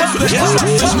 Are you ready for the ends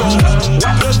like Frisco?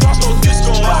 Wap the dance, no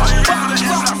disco.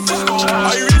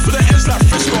 Are you ready for the ends like Frisco? Are you ready for the ends like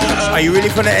Frisco? Are you ready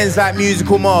for the ends like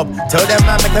musical mob? Tell them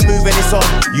man make a move and it's on.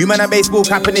 You man a baseball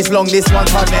capping this long. This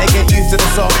one's hard, better get used to the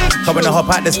song. Coming to hop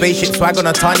out the spaceship, swag on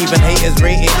a ton, even haters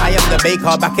rate it. I am the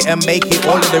baker, back it and make it.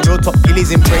 All of the real top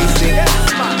gillies embrace it.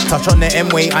 Touch on the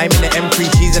M-way, I'm in the M3,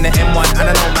 she's in the M1.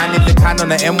 And I know man if they can on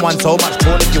the M1. So much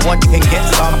call if you want, you can get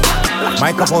some.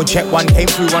 Microphone check one, came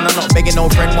through one. I'm not begging no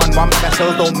friend one. One bag of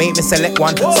shells don't make me select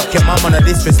one. Suck your mum on a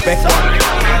disrespect one. Ring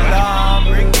the alarm,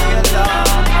 ring the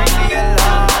alarm.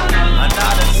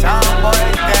 Another sound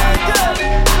boy's dead.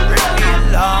 Ring the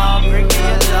alarm, ring the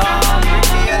alarm, ring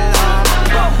the alarm.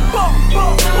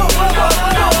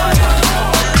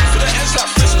 For the ends like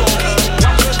Frisco.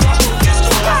 Wap the dance, no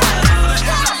disco. For the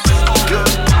ends like Frisco.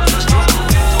 Wap the dance, no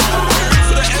disco. Are you ready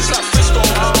for the ends like Frisco?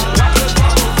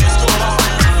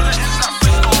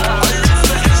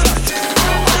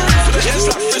 For the ends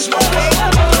like Frisco.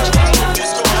 Wap the dance, no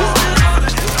disco.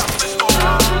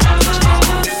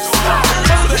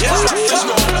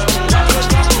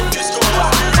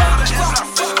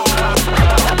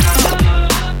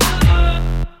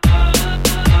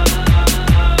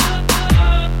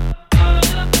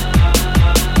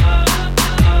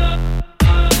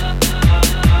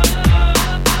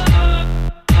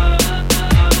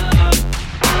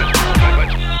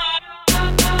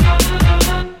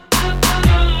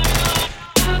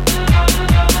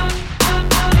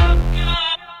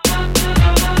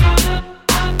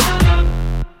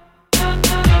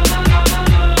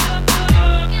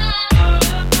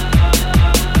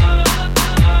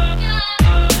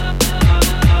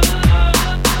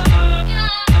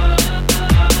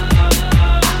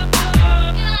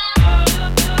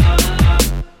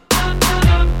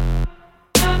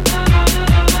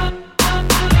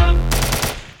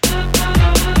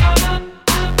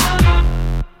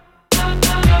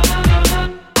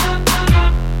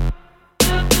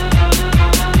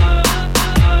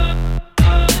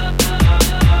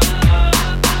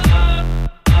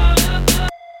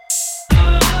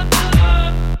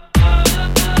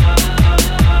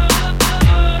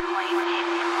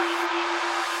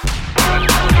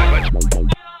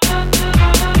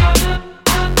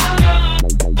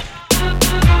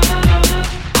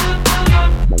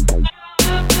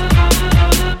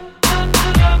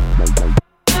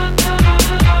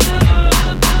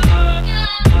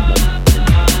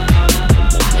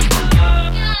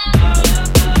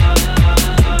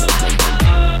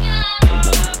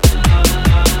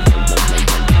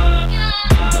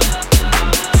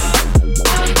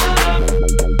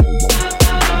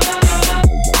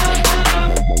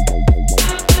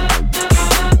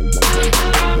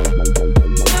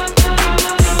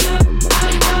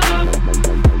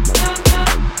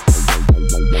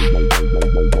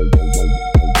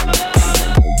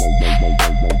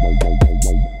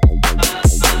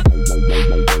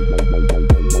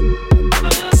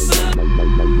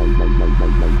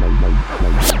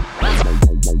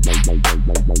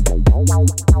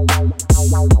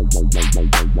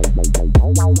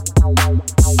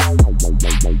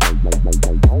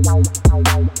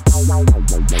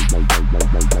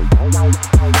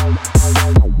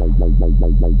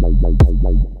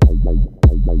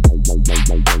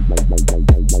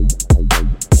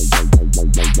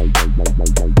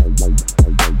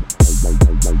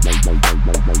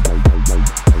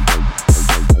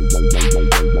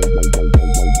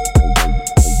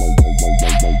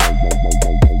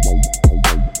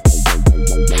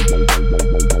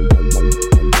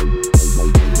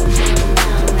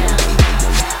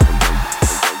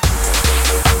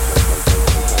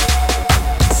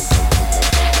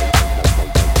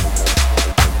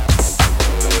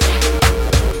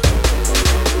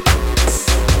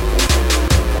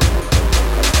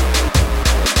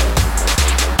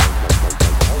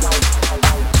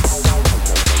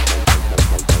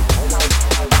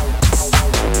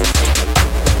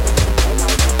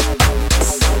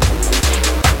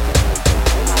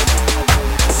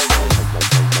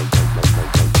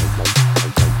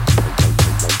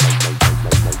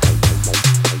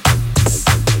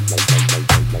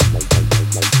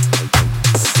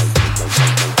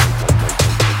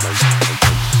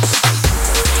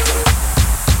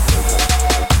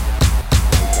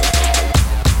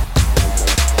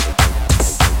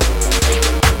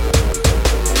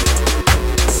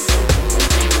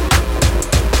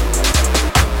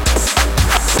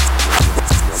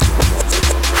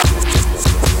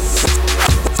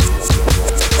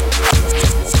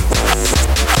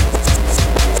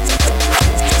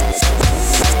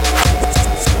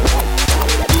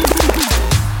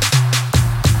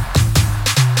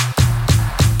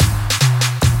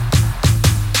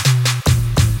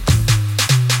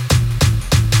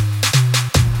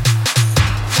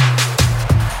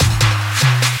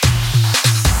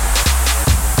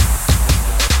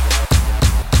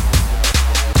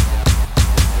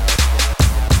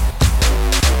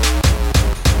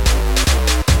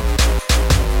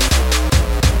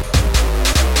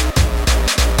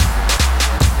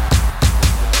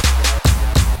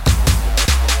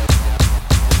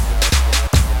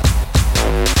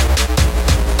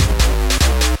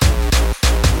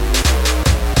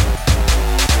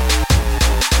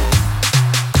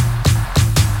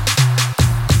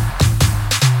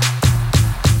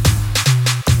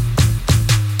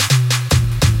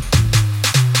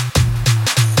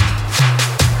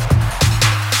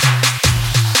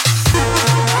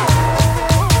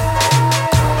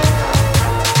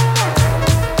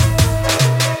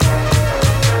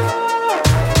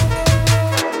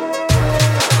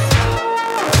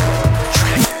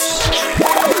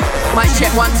 Mic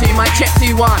check 1 2, mic check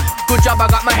 2 1. Good job, I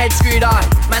got my head screwed on.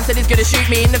 Man said he's gonna shoot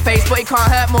me in the face, but it can't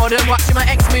hurt more than watching my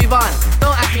ex move on.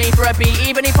 Don't ask me for a beat,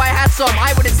 even if I had some,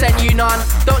 I wouldn't send you none.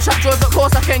 Don't shop drugs, of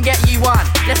course I can get you one.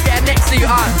 Let's get a next suit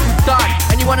on, done.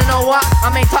 And you wanna know what? I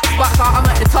made top spot car, I'm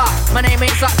at the top. My name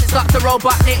ain't Sucks, it's Dr.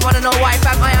 Robotnik. Wanna know why,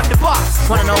 fam? I am the boss.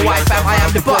 Wanna know why, fam? I am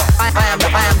the boss. I am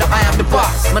the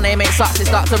boss. My name ain't Sucks,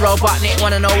 it's Dr. Robotnik.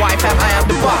 Wanna know why, fam? I am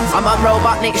the boss. I'm on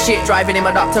Robotnik shit, driving in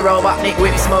my Dr. Robotnik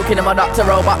whip, smoking in my Dr.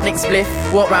 Robotnik spliff.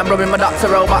 Walk round rubbing my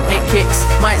Dr. Robotnik kicks.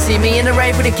 Might see me in the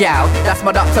rave with a gal, that's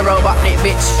my Dr. Robotnik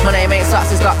bitch. My name ain't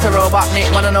Sucks, it's Dr.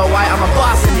 Robotnik. Wanna know why? I'm a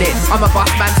boss in this. I'm a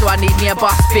boss man, so I need me a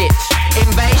boss bitch.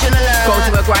 Invasion alert. Go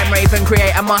to a grime rave and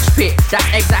create a mosh pit. That's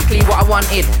exactly what I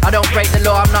wanted. I don't break the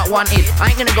law, I'm not wanted. I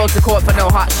ain't gonna go to court for no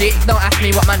hot shit. Don't ask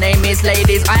me what my name is,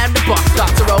 ladies. I am the boss,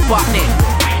 Dr. Robotnik.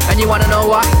 And you wanna know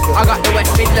what? I got the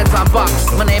West Midlands on box.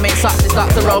 My name ain't Sucks, it's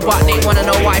Dr. Robotnik. Wanna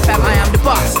know why, fam? I am the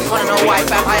boss. Wanna know why,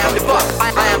 fam? I am the boss.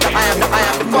 I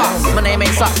am the boss. My name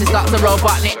ain't Sucks, it's Dr.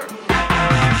 Robotnik.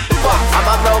 I'm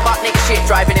on Robotnik shit,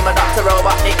 driving in my Dr.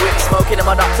 Robotnik whip, smoking in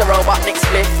my Dr. Robotnik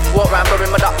split. Walk round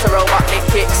rubbing my Dr. Robotnik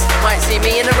kicks. Might see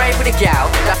me in the rave with a gal,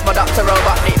 that's my Dr.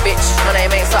 Robotnik bitch. My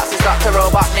name ain't Sucks, it's Dr.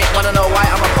 Robotnik. Wanna know why?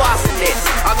 I'm a boss in this.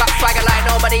 I got swagger like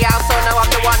nobody else, so now I'm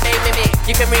the one they mimic.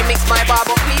 You can remix my bar,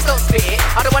 but please don't spit it.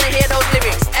 I don't wanna hear those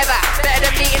lyrics, ever. Better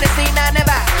than me in the scene, now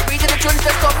never. Reading the judge,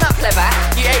 just stop, not clever.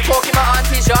 You ain't talking my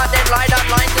auntie's yard, then lie down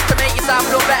line just to make yourself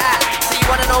look better. So you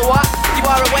wanna know what? You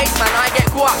are a waste man, I get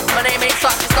guap. My name ain't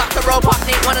Sucks, it's Dr.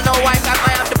 Robotnik. Wanna know why, fam?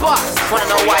 I am the boss. Wanna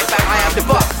know why, fam? I am the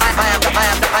boss. I am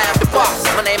the boss.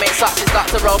 My name ain't Sucks, it's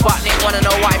Dr. Robotnik. Wanna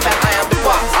know why, fam? I am the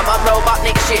boss. I'm on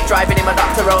Robotnik shit, driving in my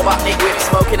Dr. Robotnik whip,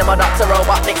 smoking in my Dr.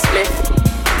 Robotnik split.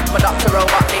 My Dr.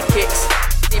 Robotnik kicks.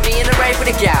 See me in the rave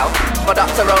with a gal, my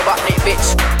Dr. Robotnik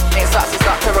bitch. Ain't Sucks, it's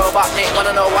Dr. Robotnik.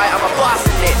 Wanna know why? I'm a boss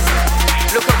in this.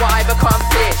 Look at what I've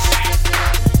accomplished.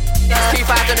 Since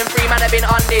 2003, man, I've been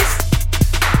on this.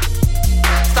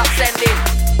 Stop sending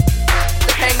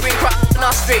the penguin crop and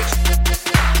ostrich.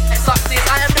 Sucks this,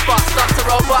 I am the boss, Dr.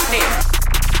 Robotnik.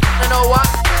 You know what?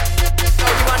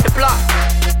 Know you on the block.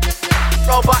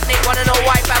 Robotnik, wanna know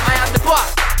why, fam? I am the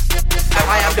boss.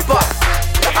 I am the boss.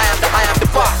 I am the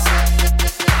boss.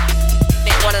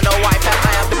 Nick, wanna know why, fam?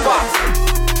 I am the boss.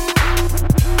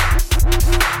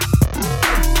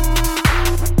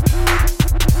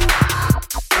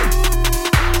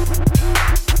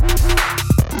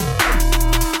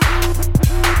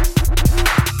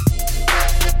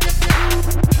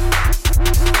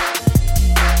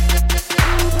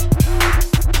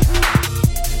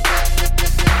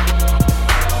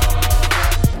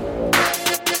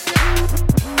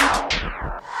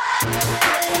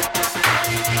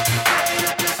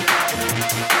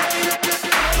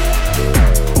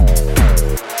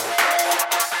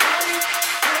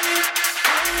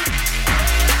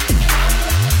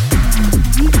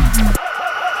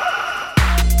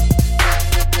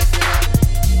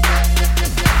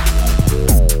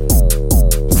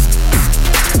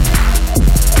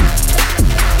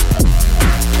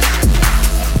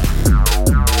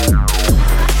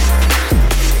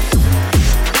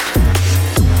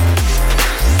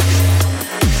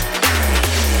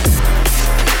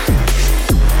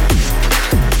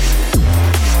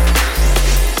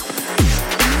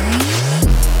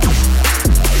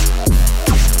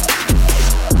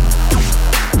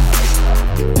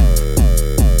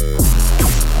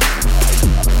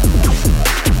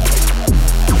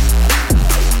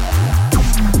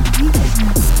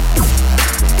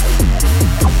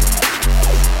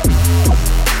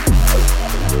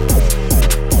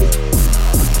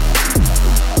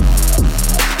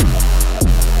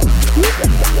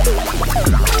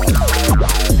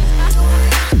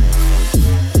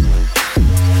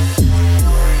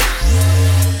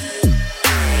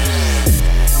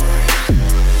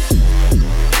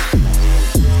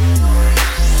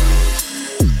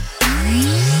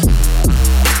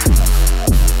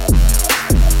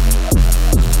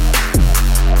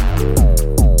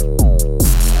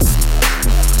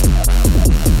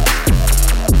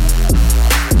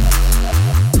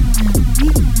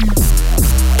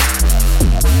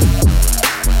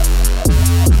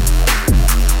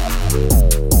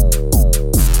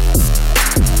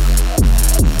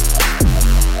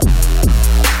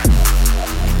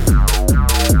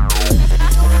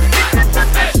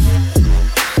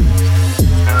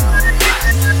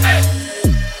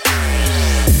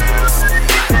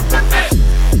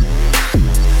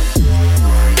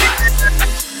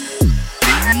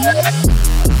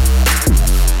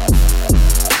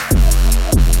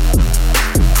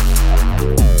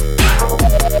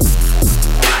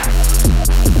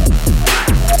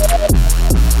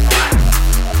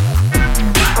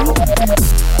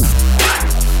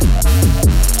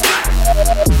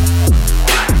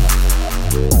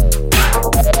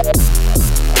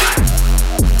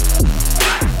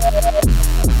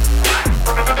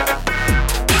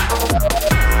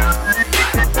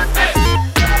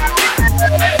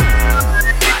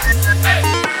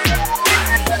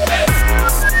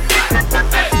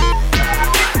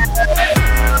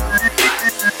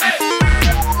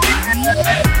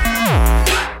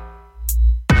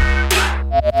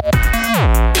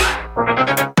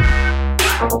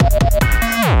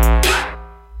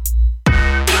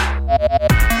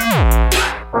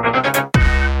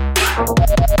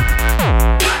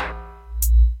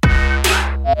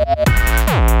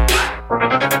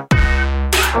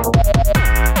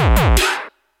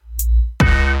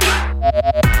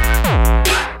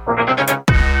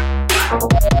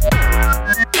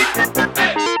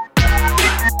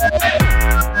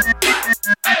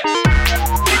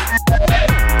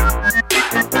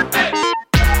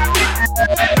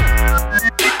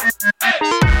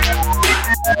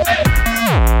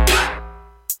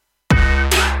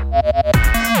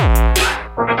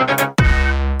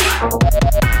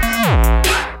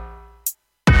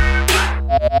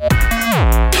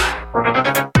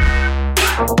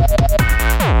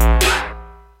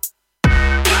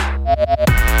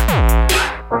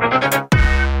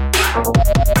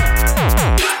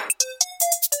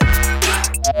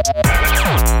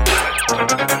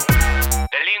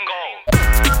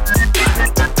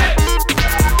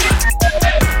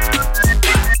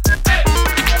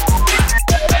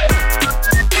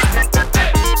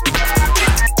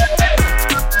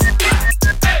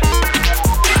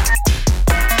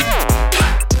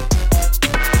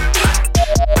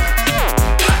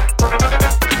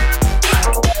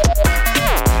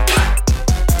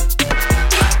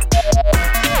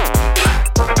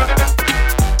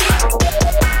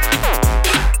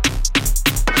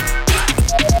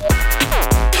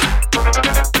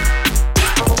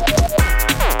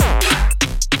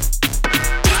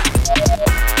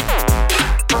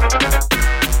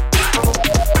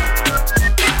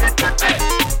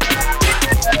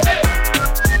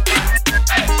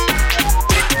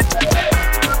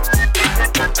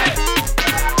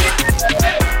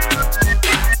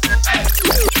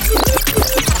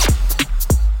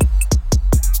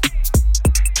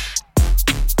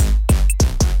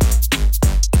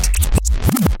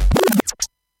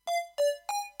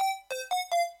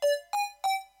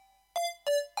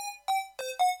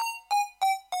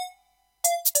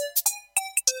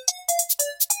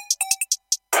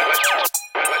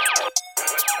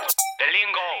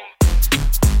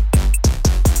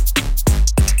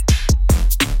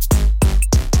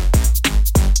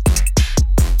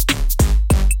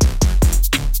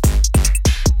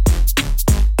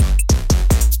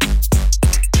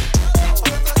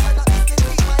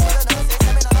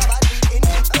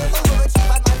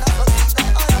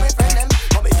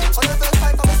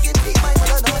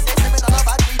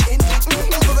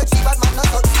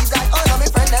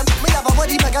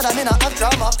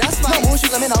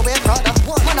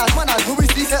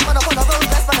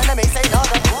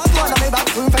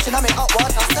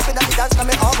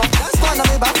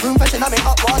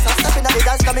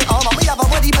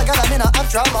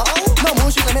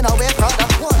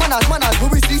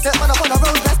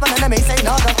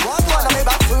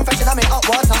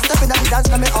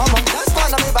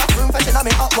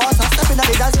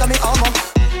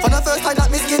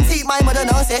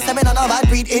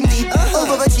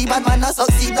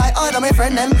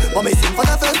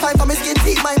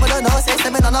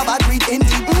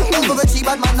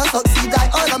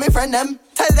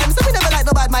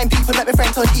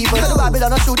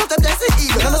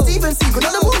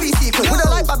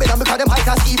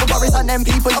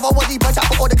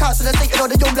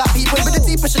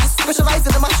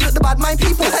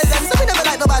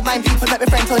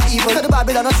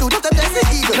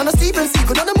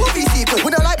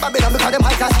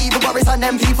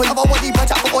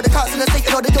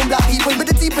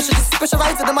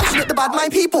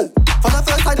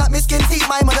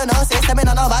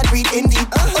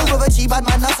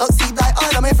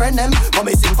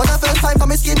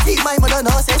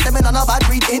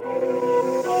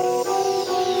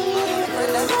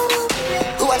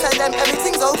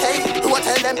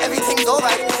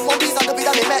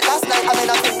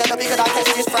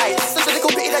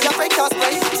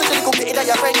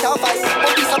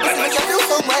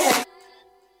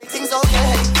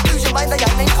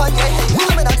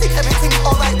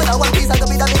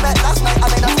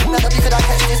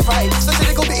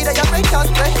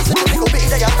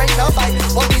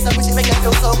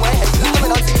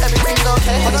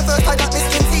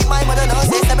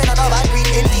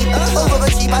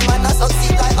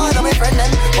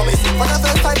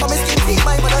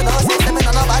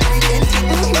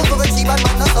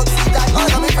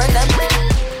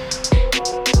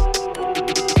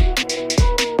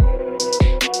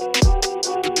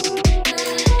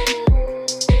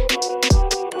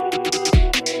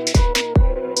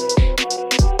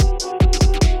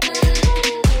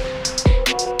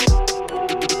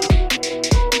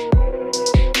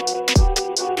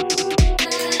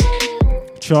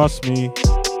 Trust me.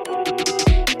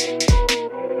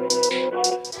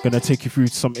 Gonna take you through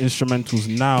some instrumentals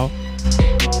now.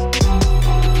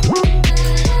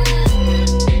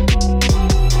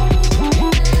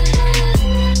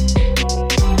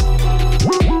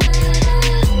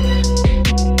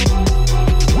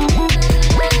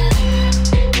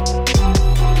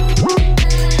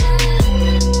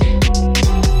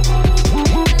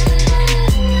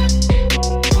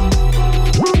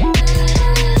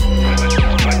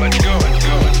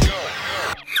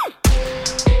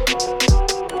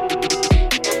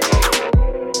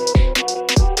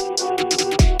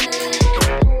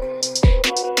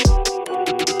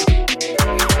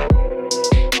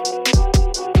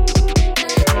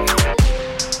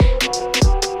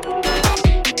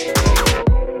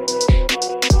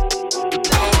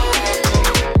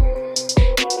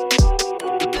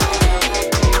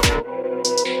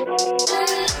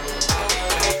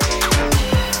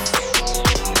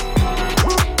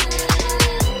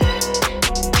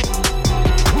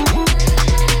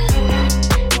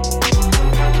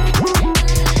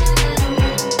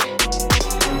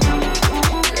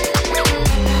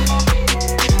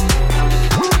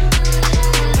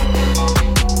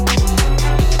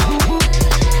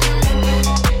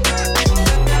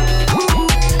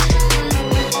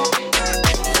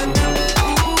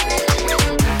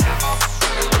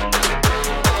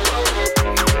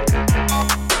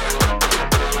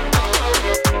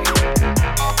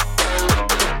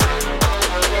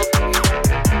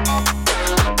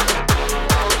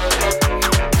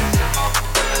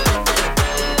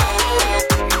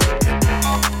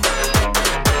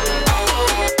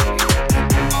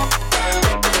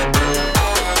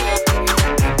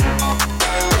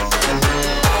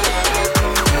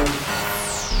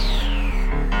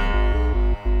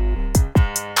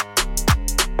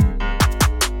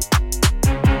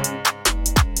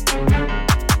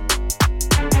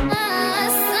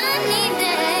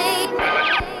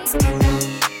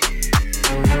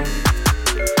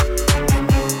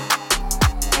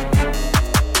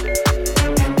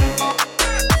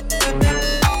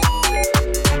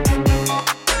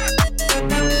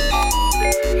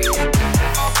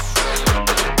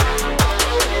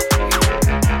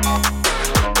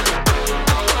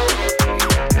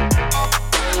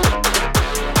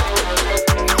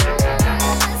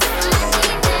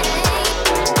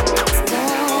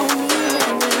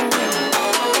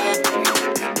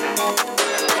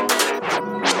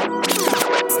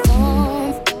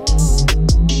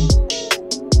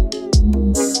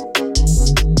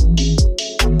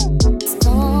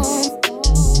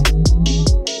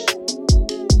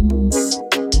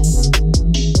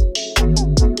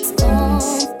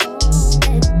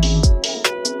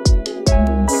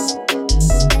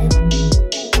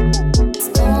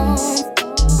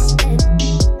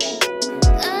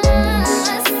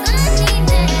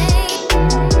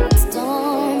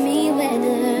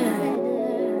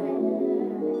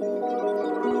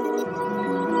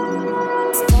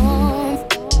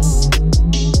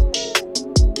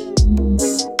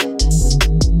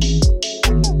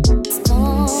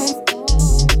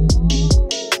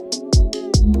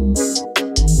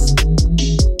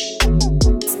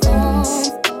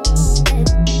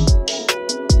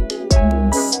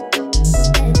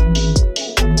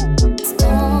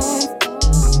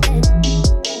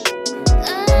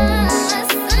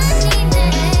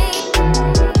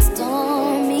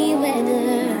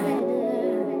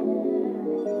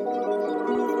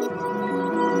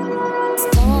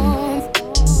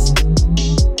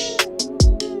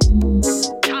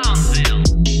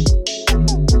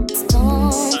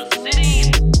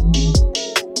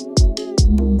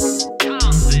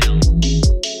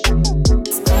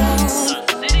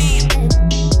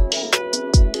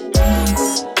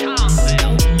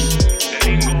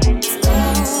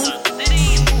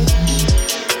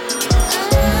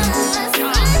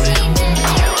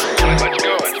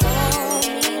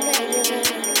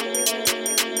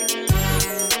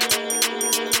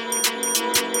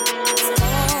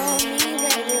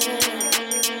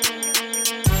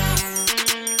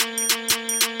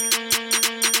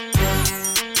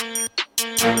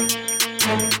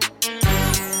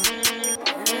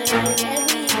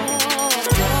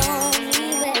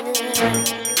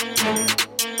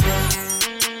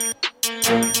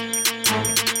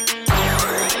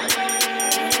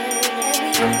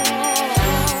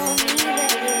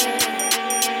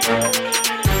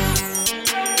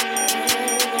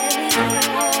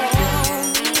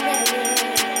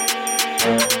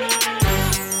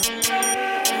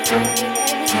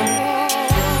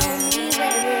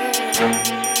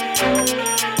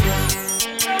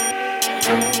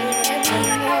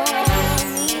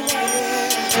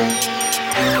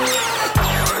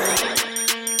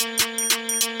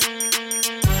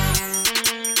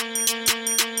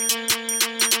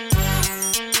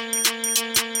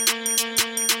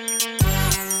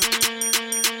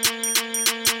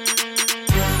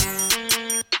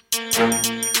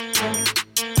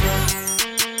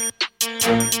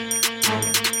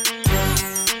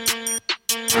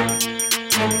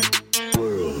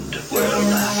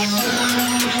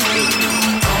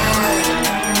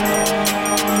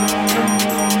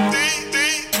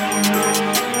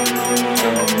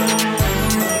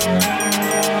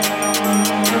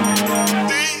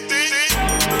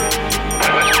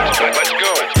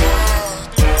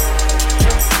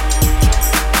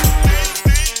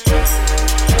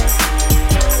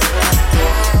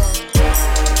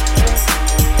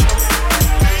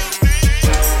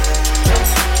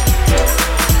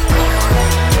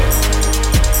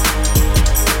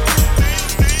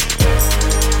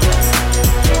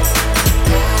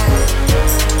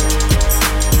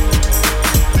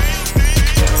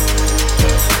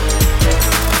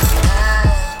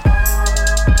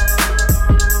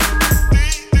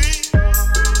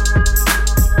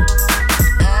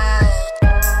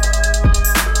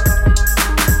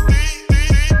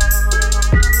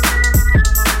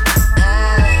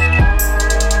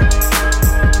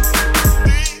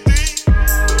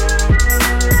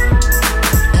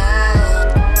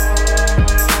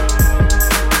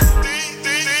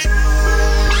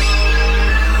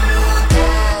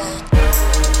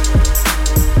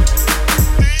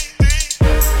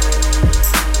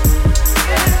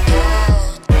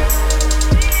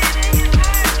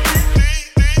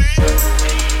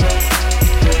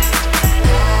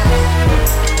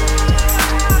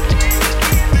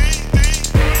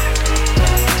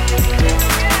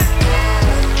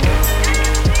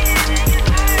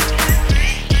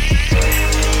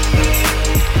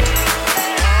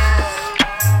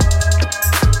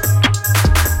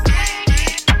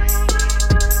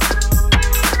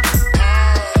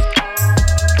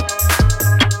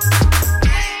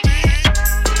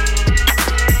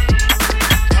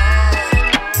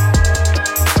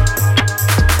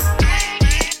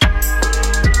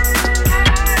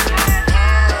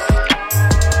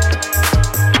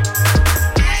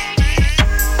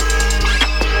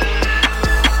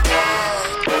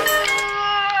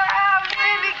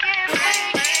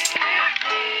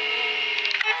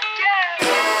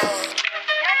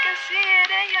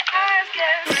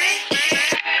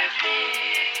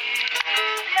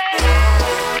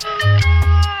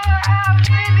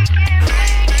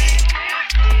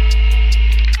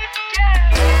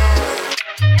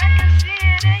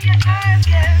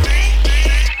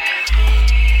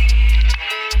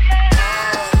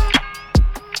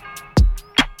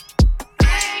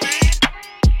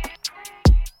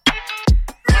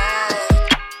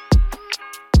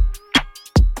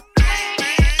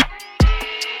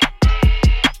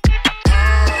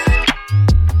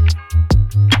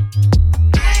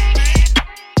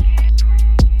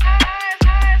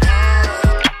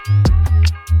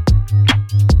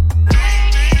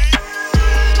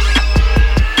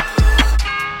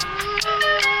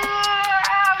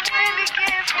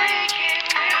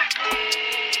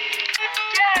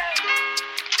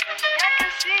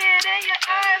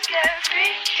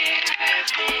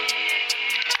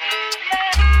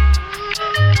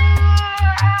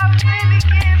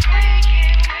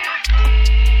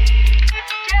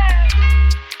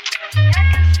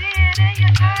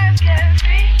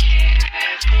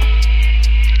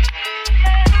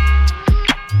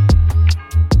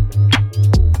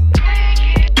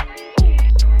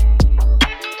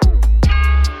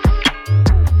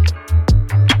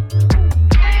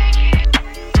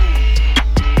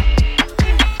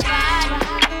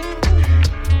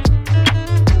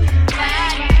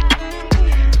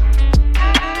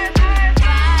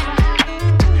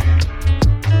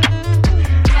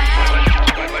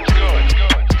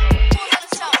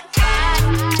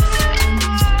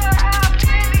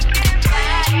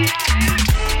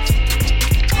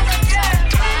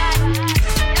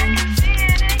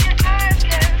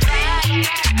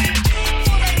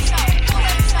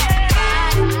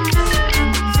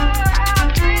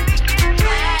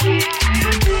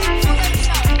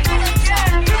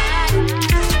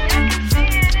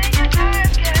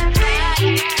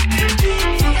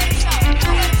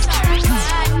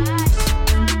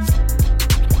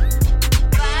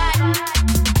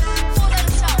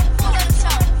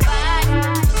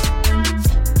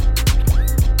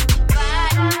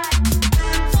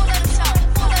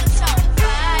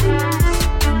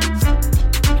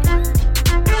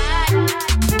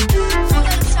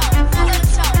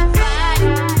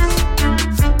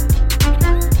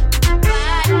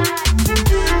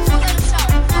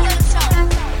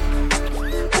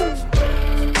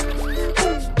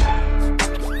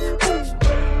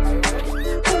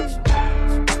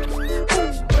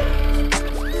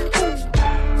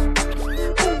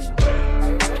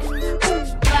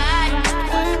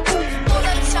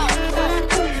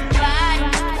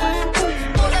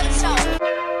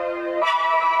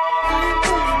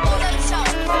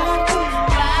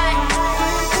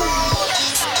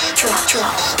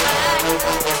 Drop.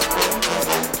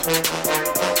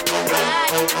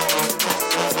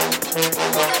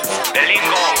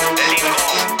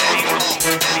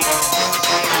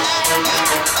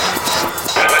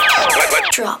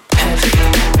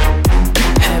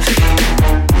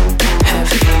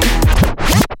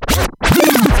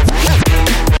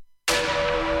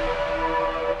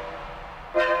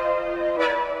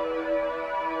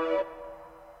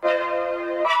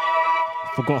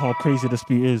 Forgot how crazy this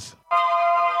beat is.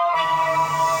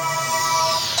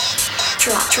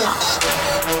 Drop. Drop.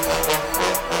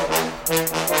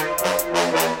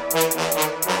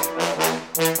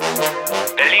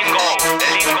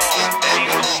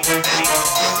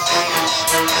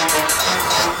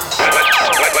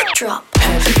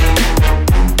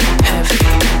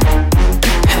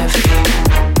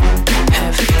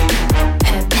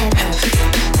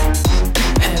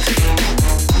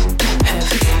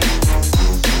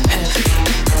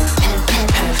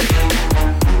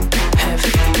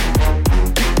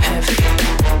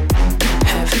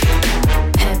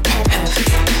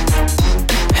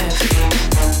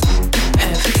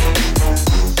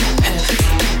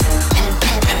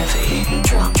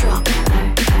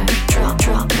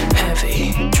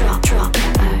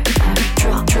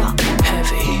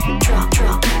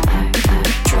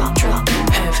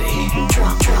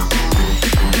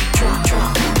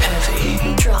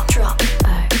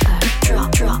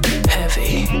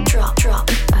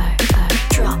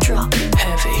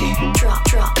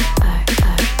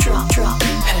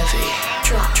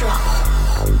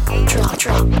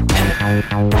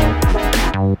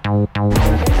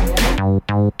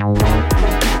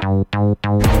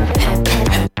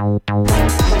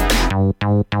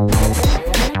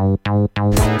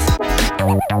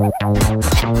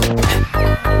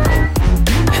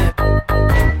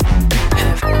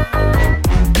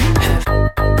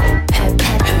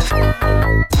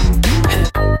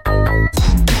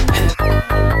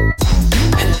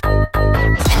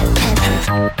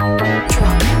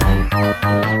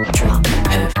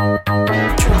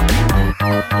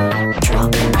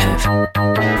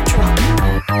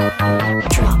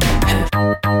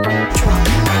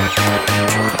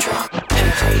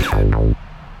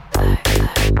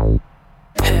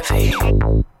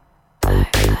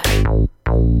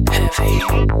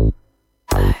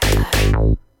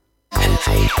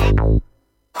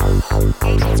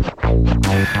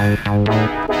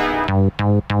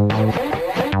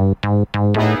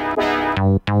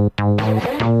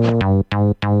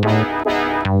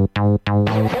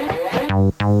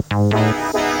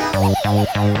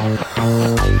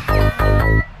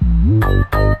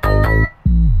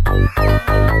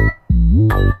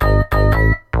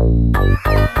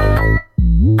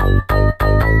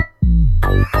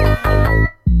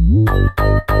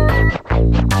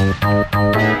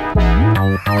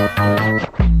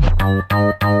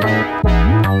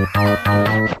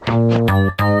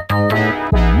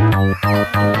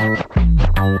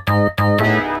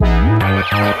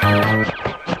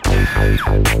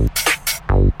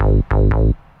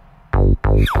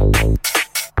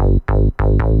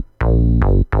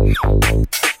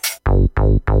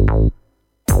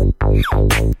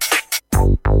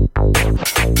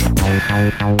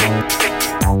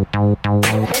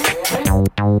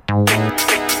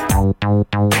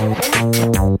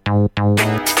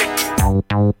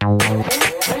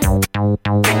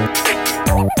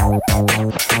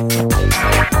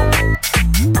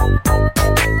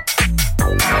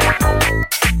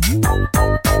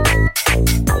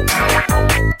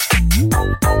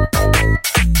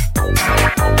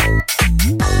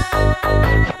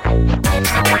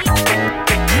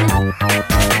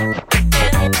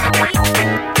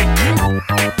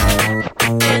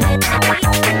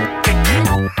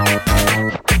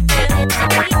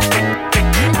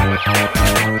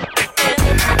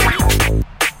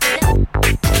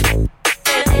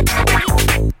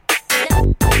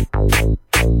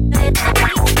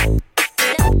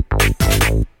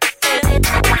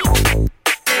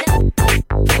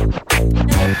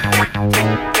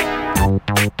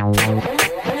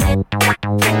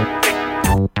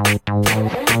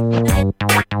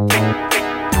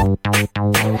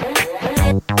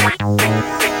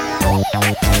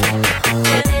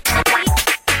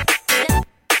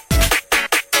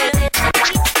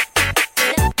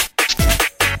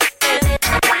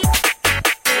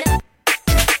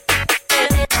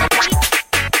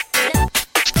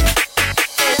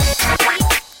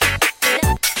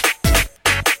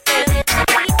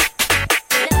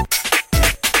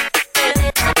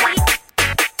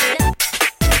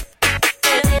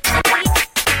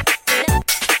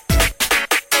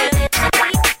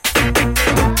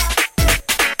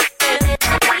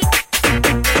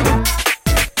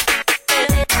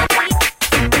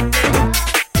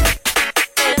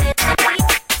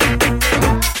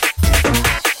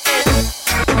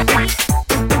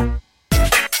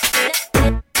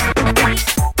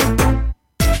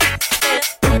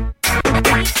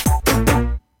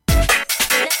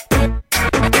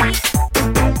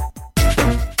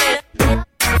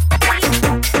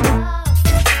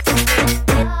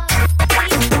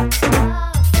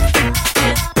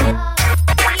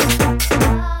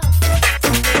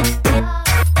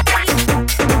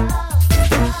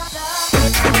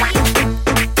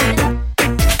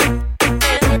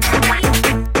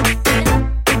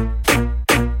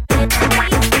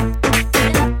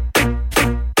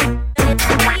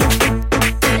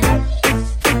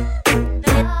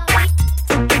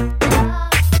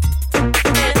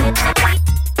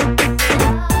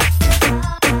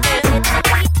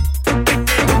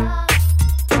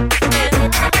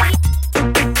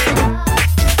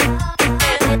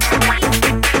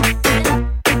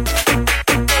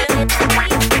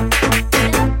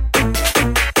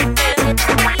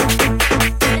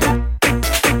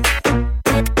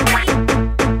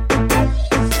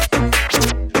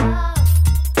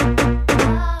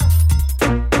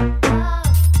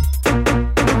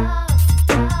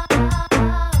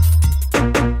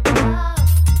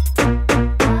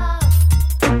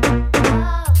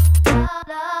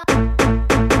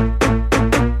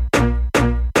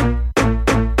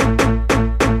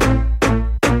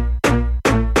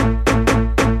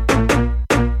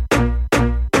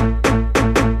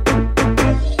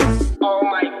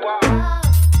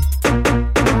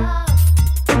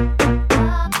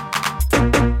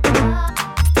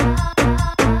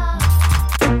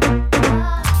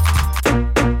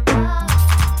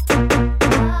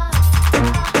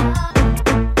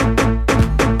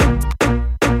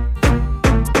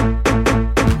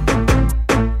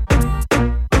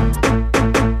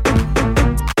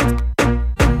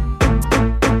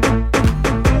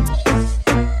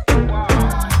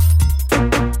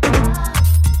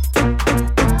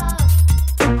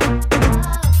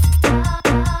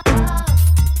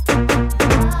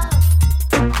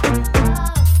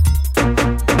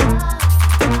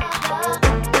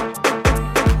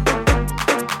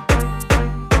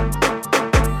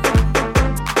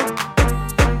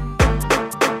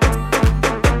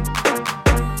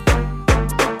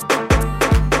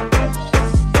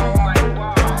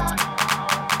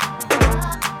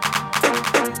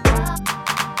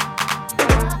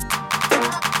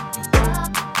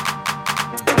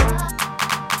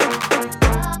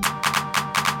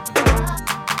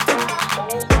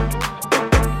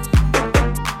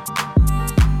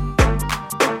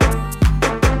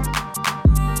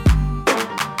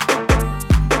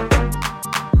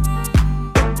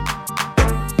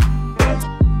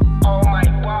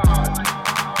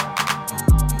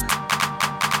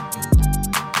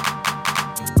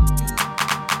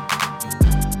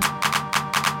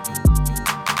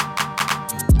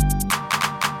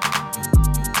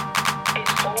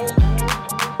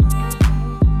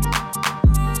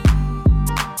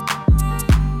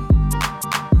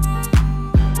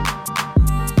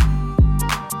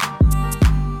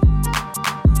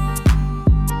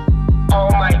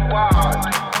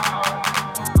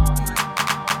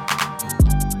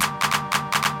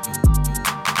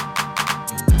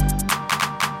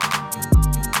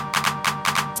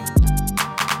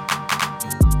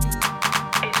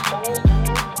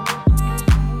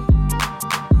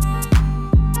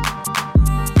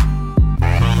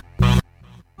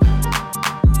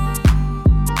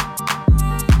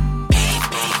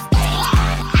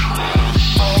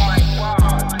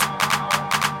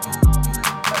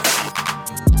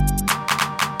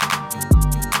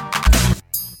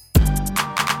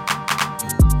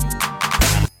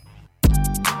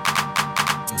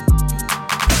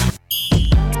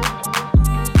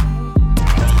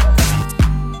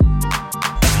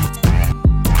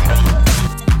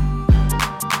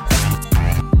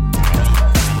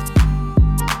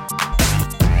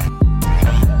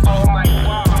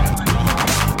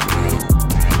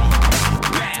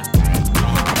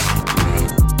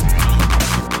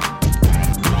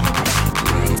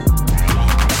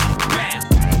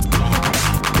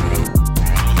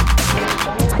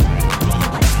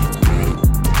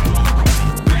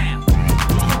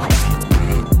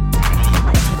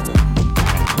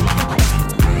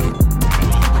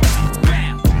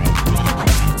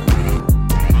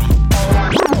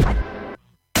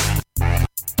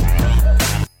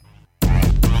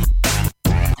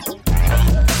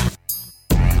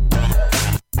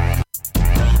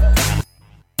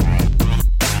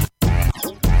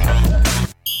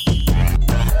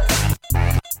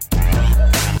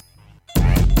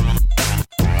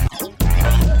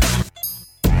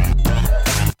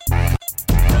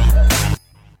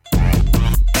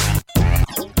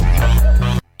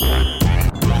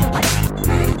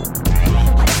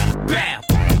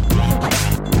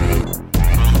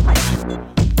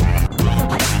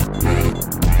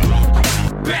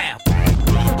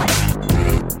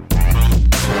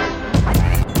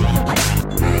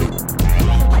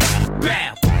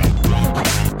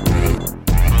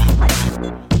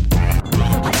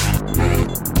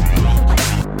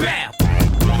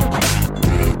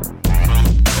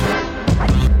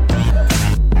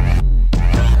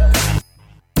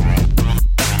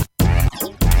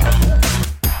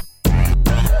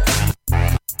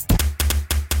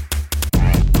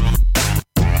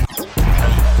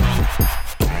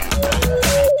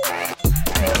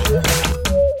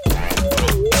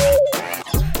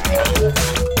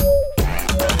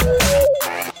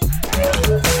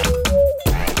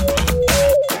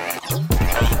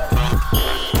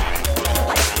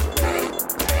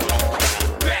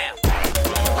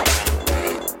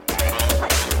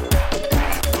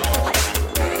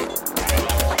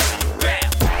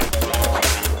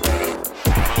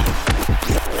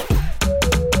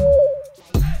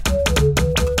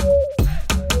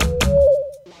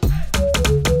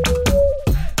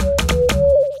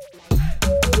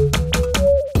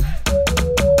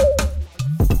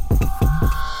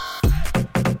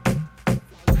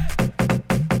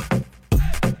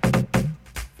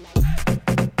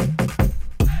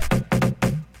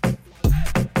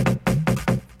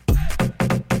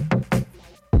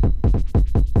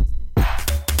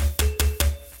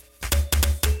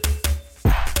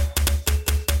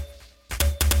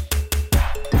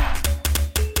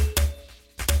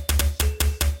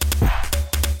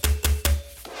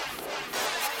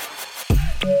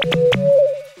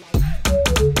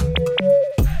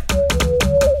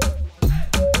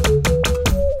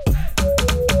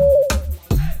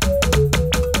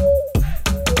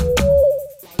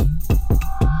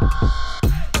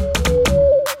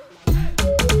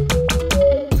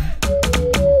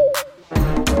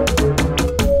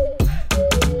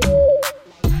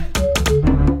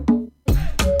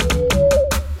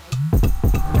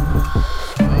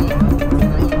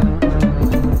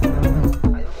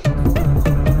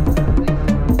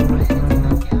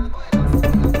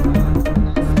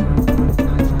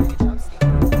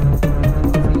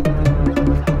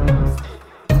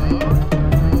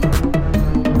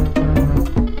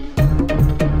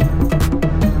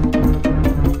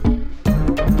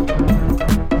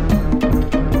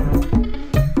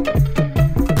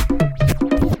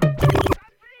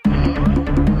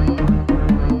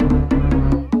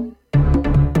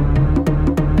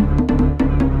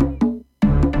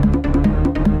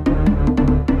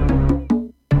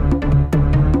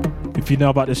 you know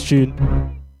about this tune,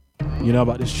 you know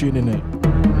about this tune, innit?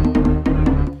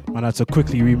 Man, I had to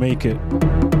quickly remake it.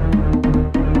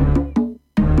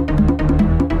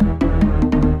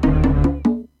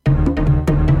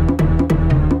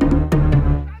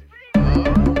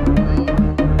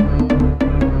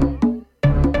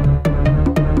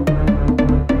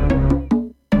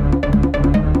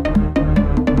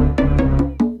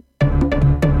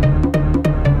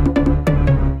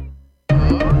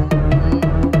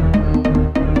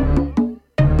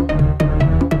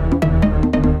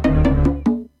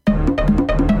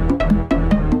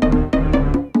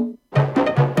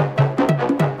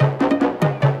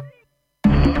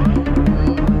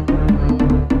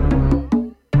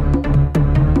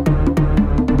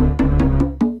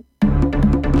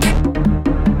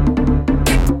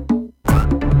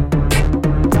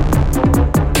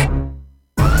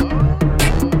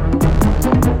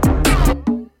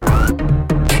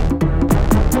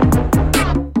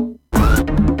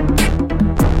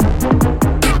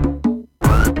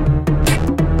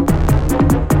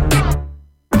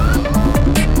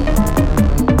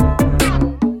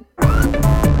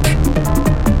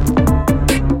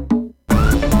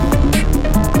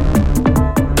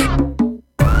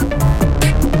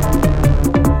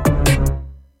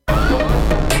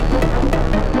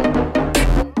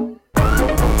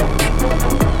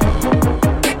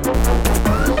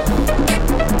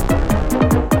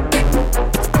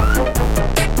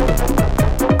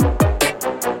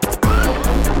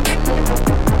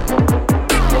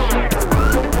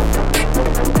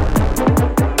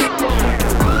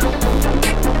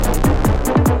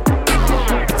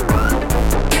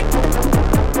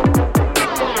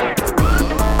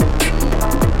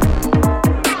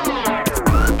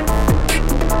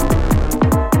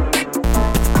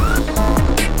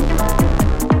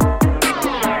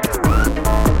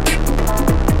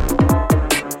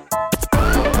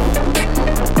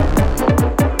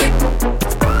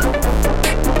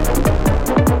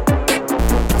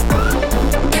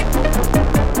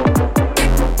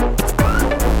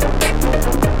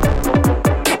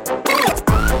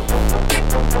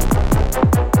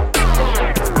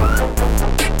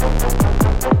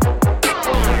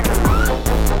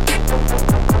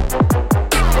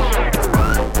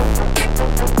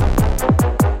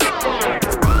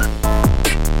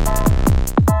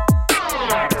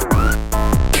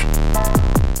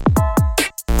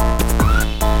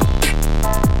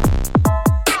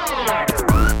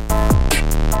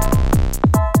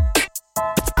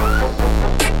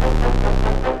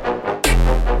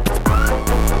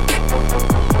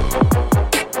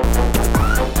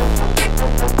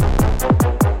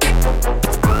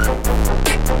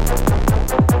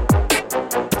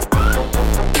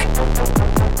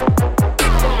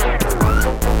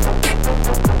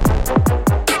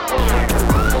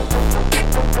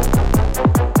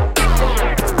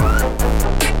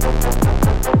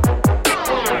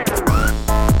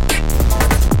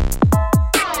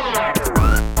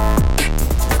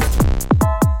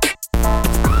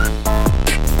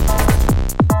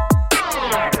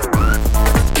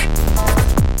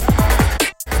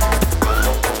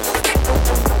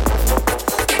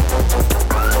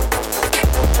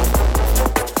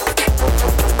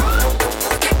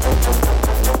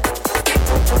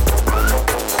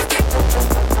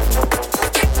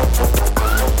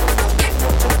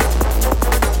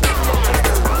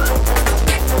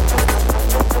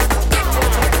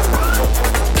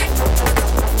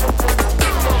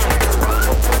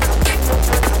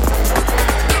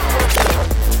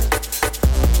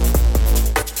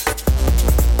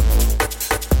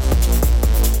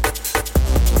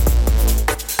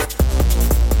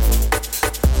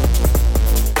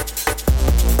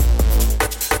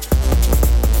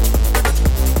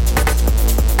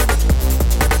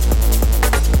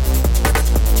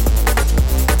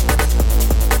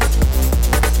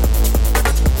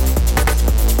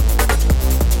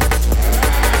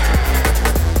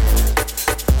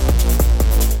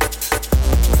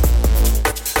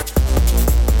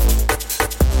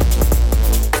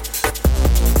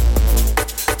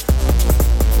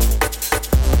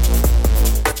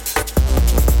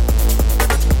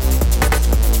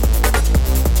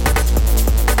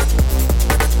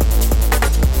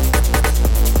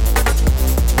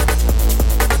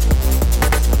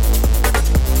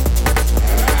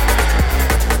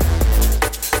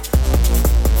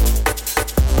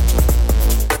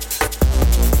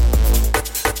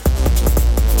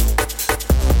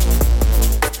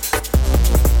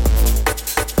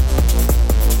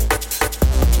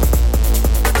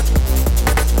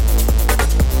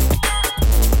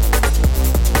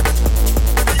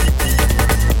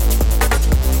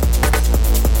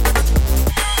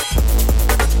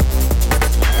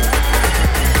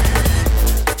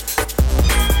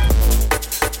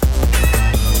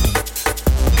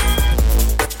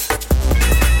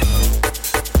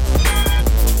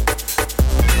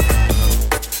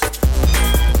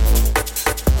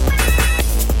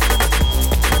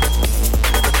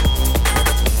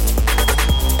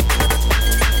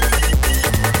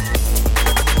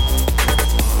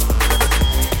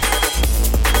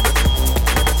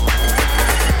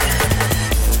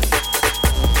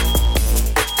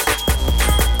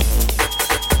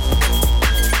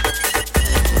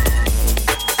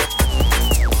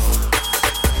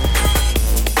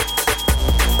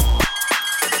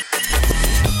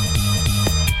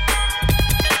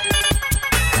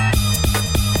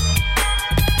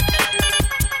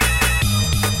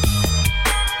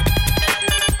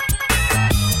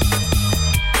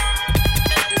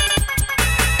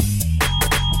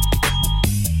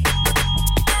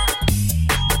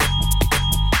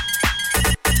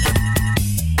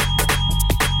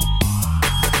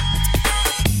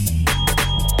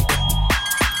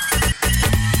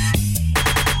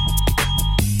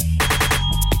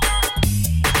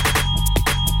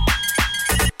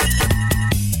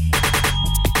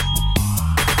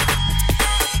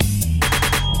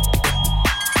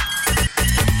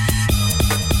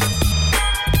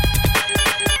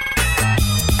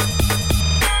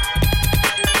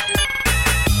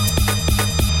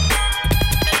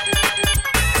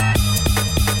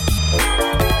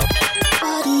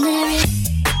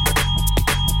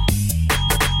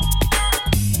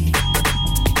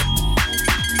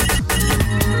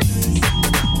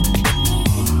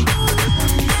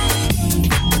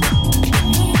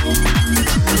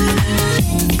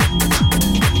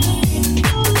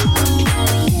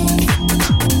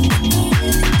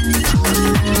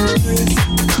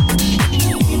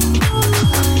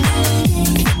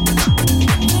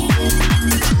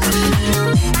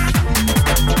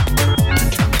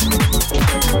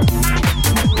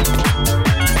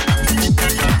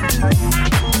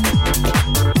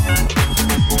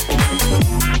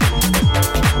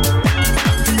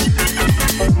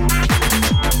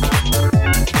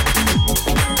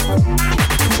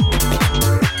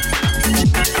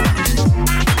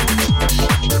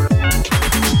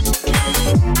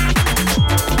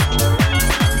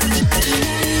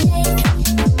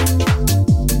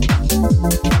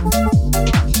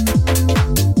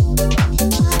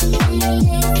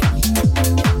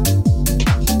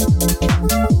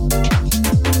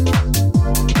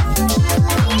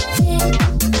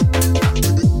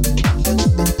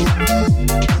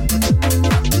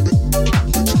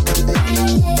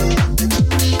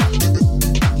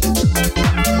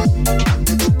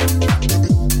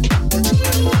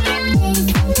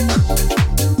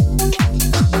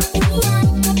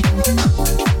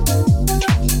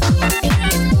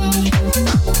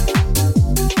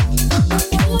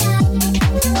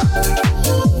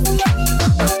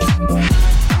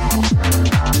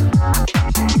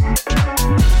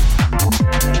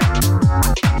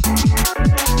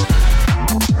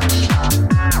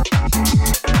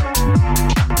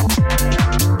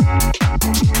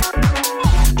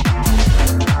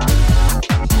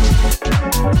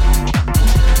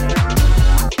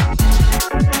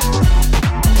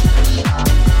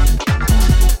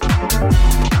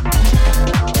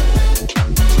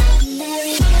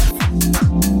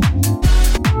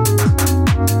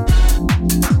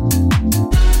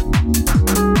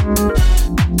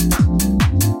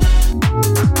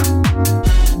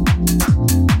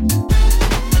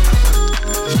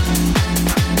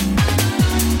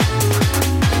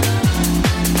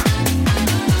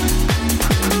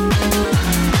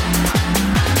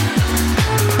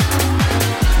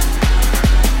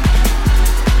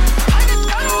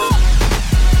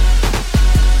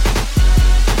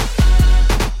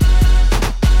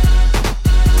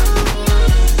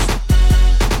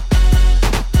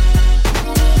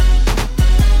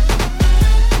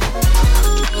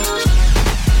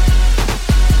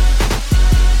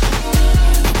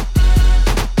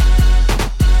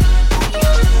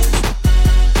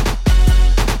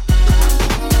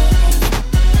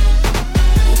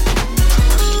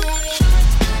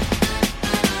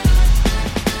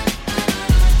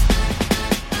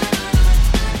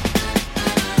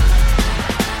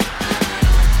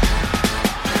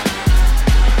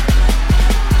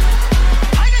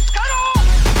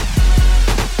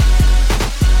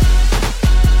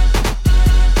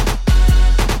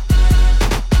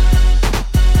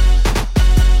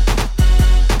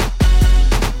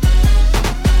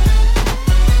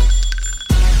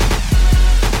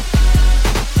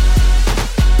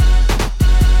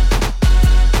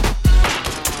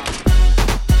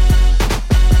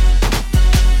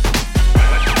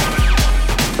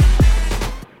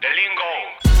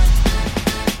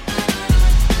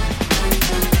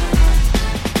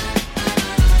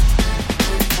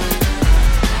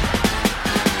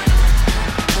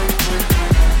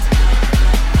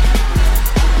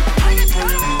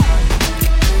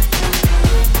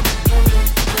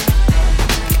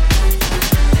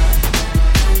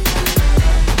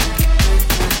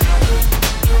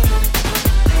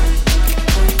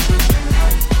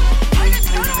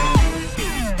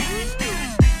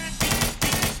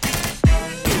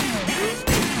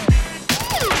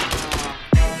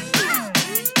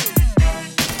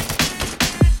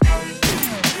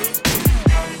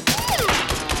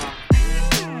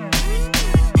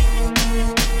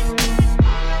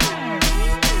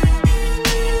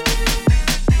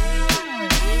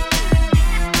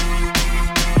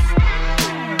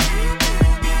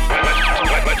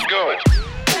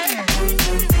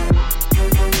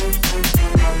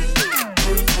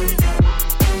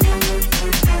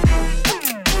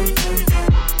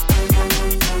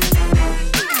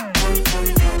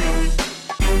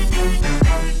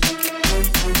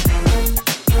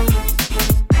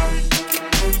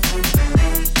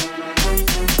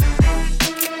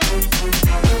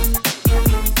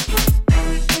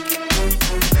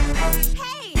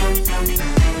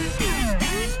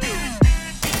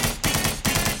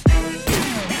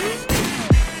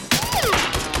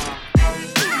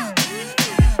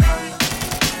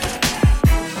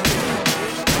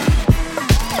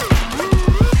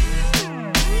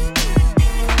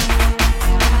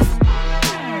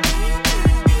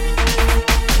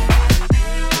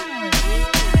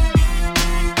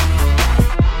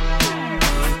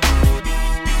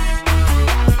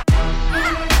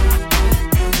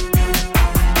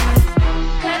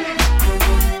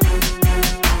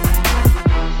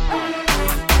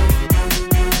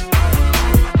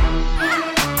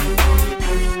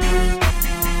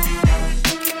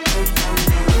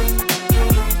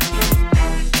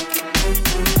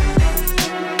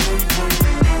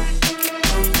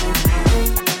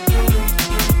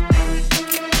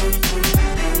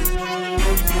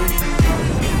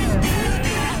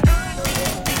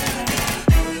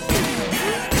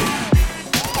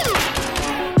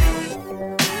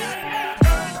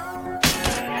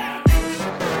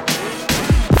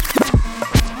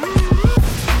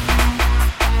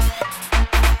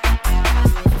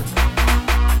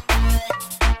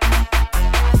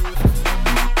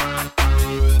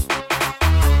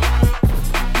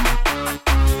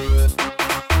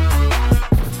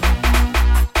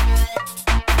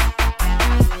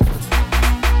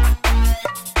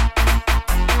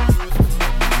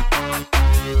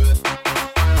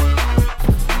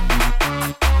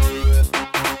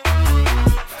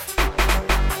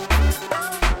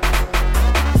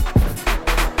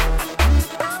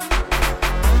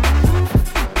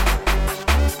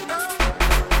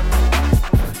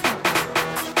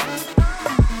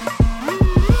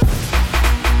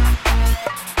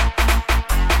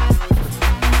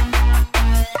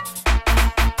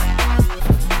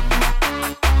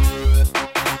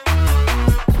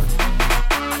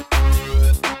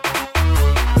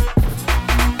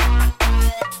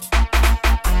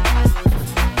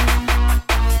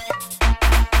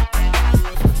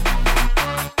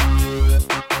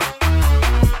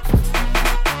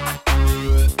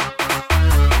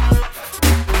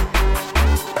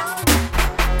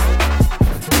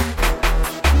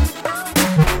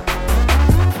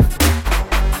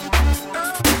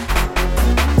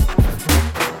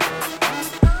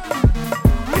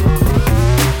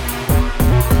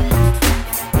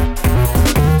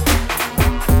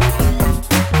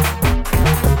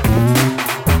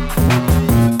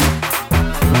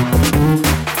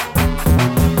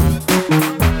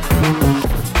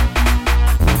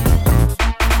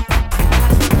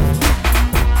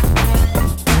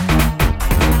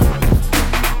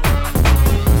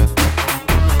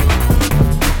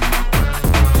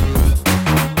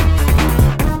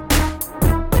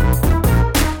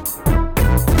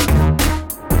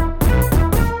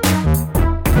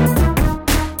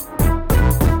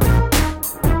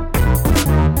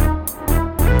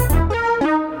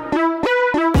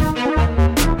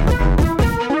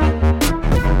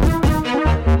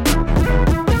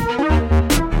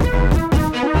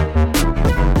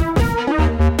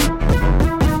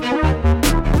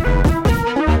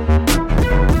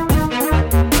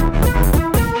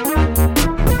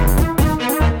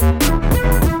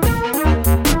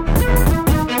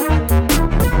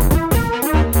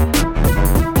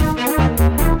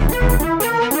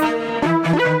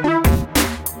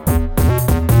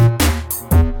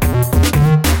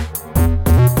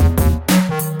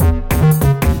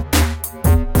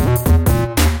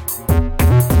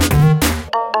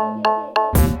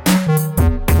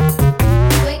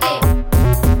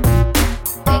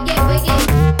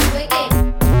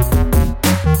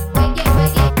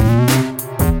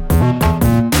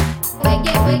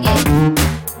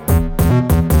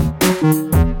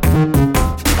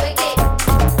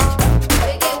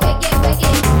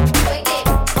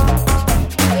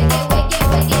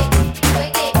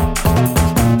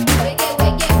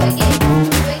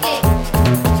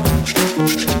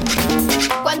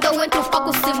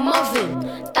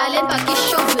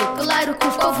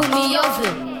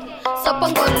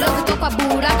 logo, tô com a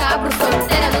buraca, abro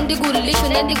fronteira. Não digo lixo,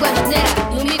 nem digo asneira.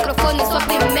 No microfone sou a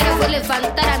primeira, vou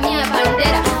levantar a minha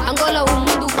bandeira. Angola o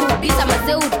mundo cobiça, mas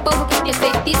é o povo que te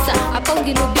feitiça. A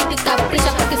Pong no beat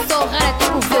capricha, porque sou rara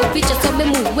tipo Velvicha. Sou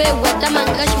mesmo eu, a dama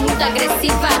gajo muito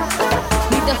agressiva.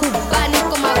 Me derrubar, nem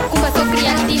como a cumba, sou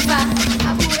criativa.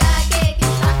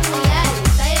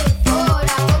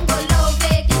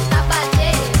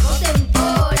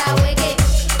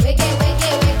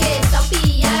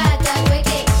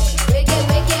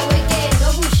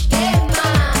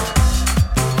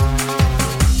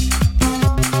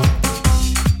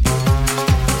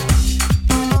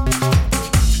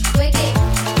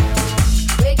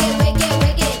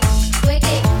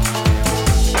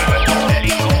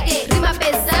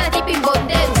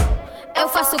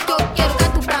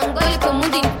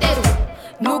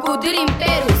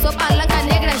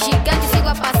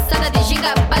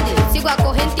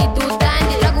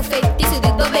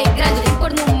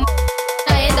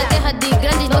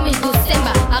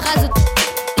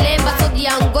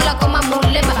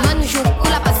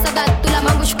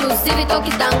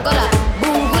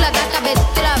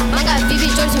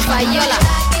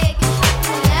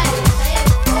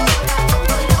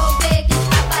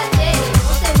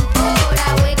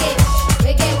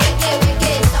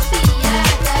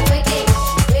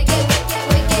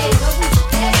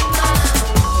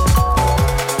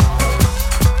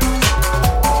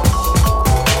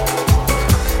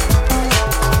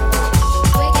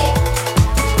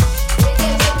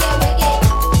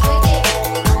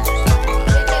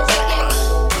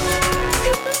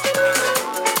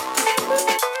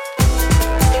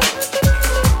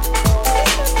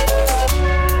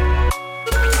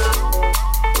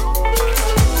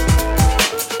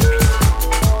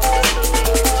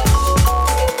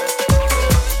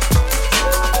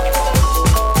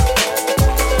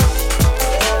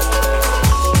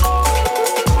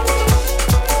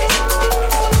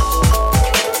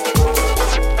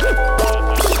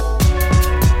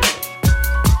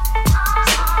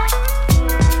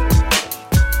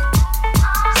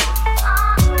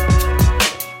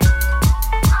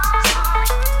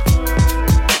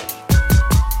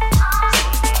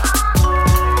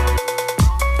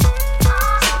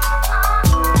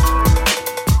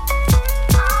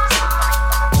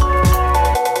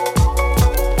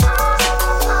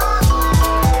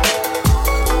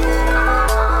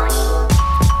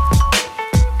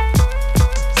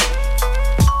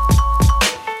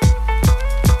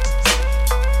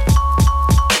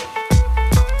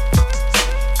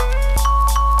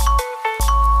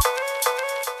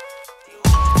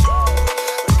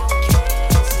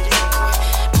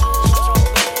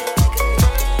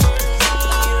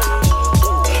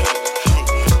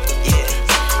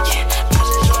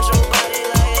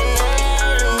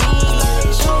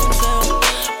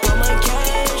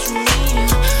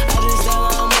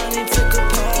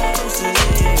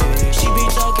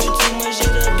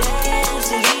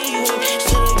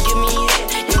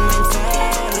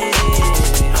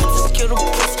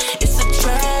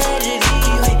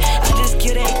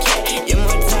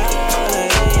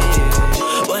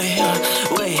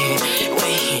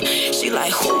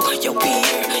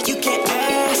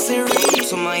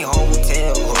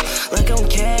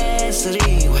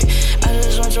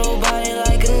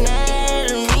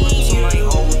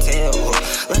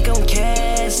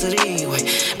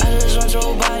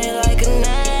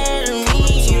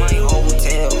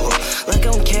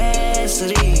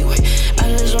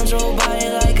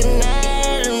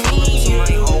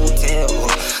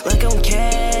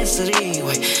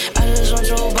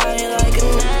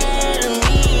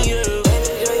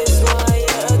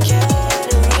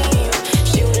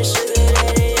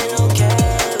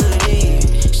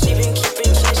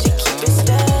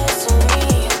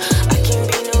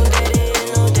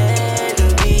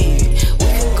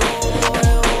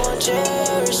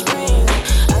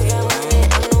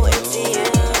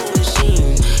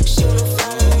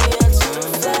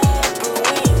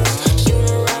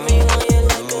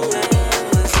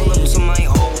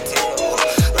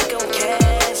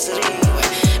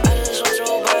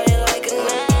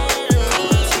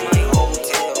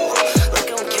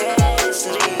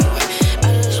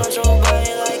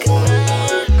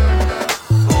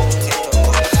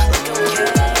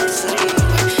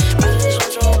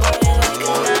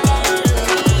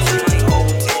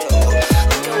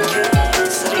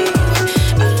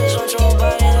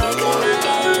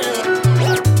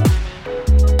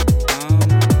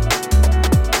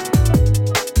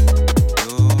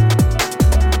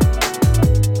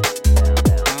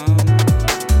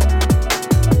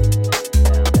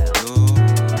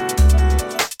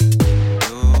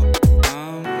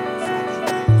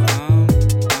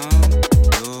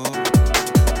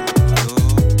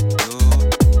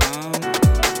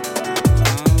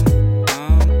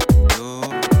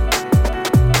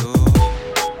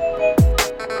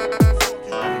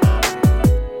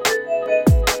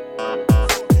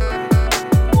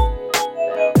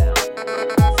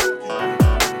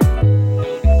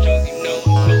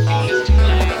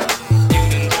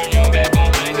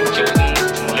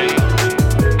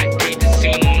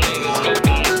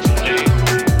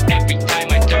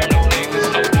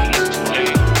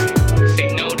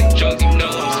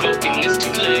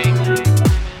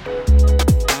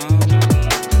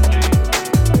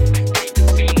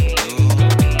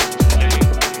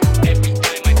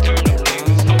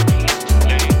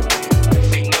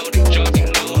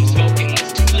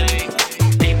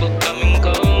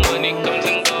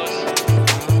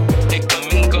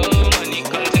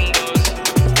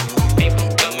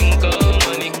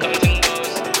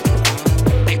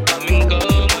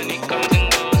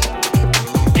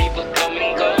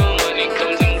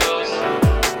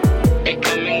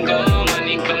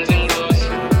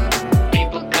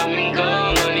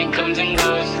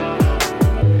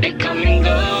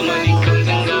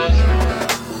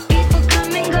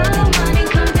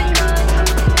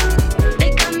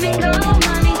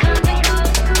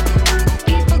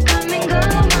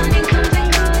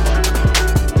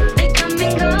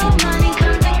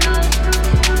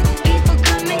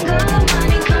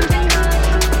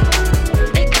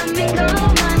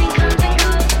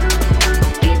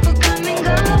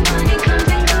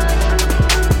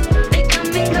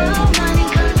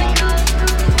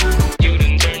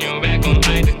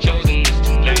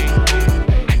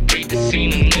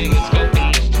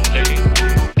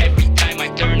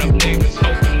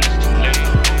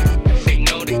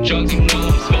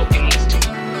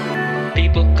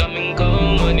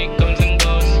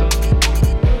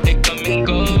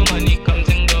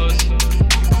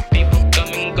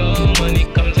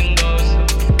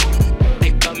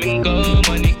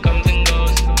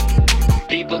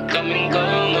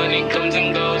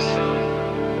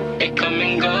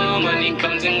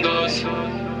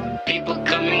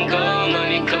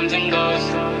 money comes and goes.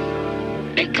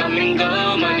 They come and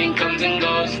go, money comes and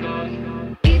goes.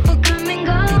 People come and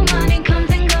go, money comes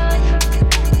and goes.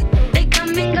 They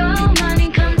come and go,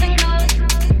 money comes and goes.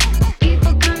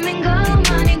 People come and go,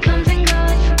 money comes and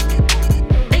goes.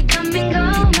 They come and go,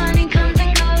 money comes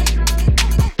and goes.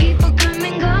 People come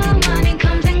and go, money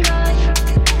comes and goes.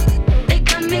 They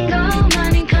come and go,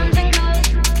 money comes and goes.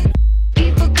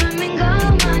 People come and go,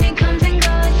 money comes and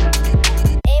goes.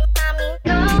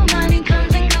 Go, money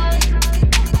comes and goes.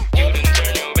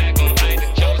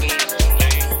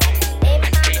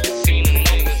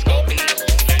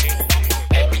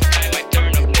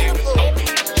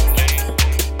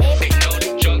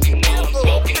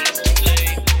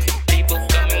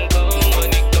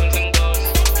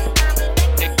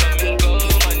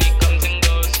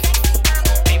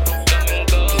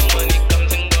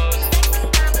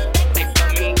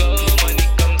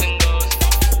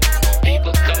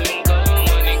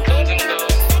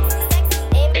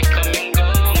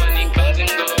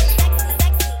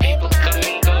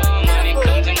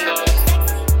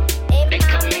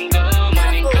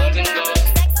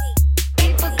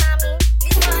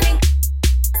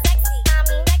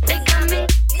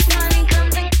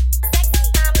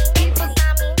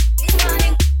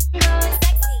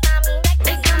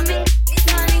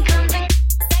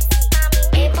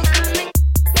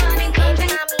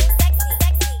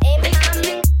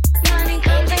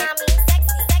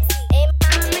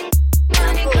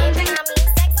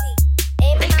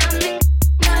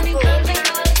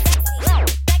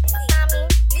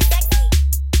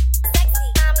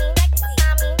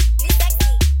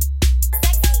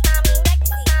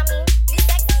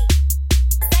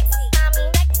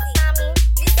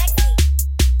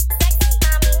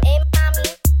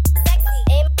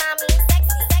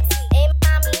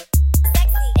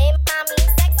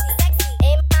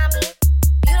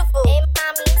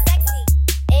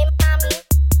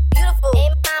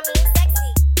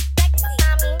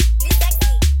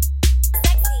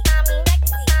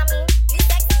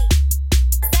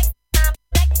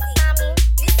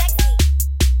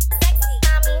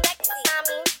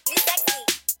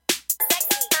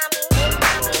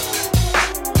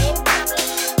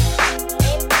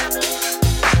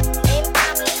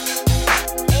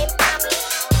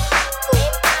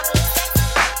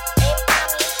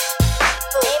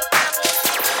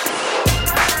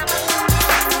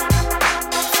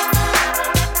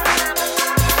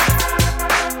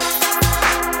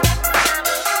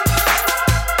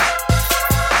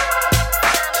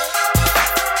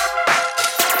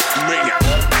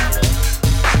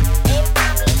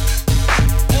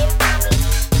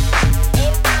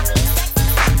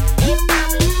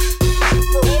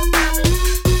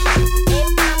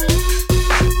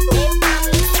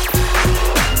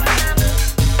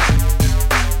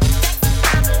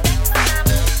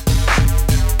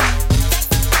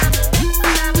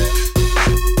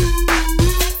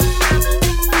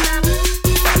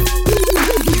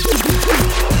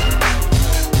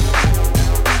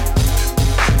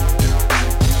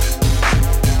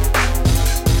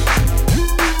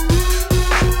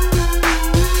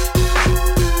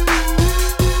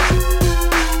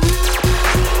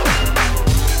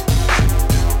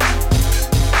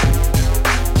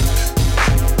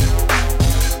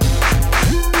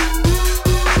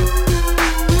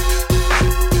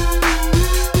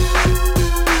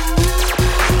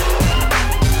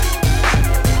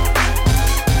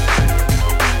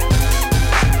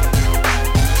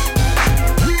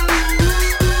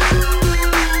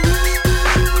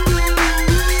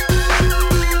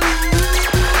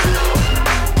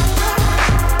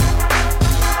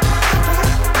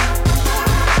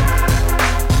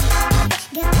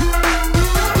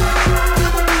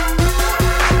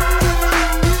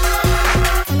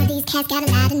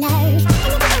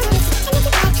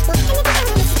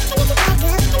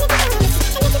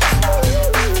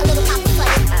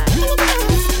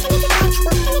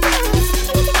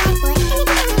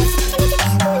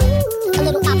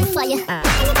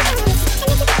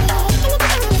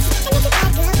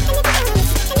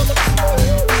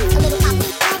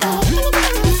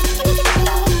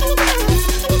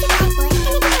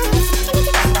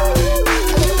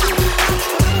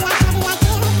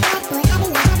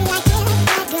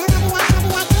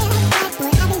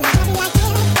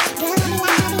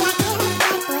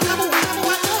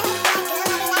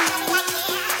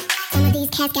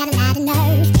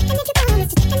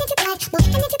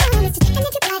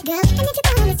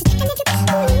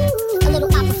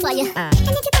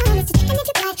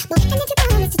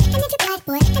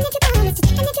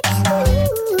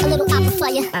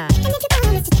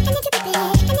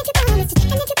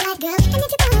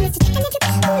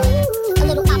 Ooh.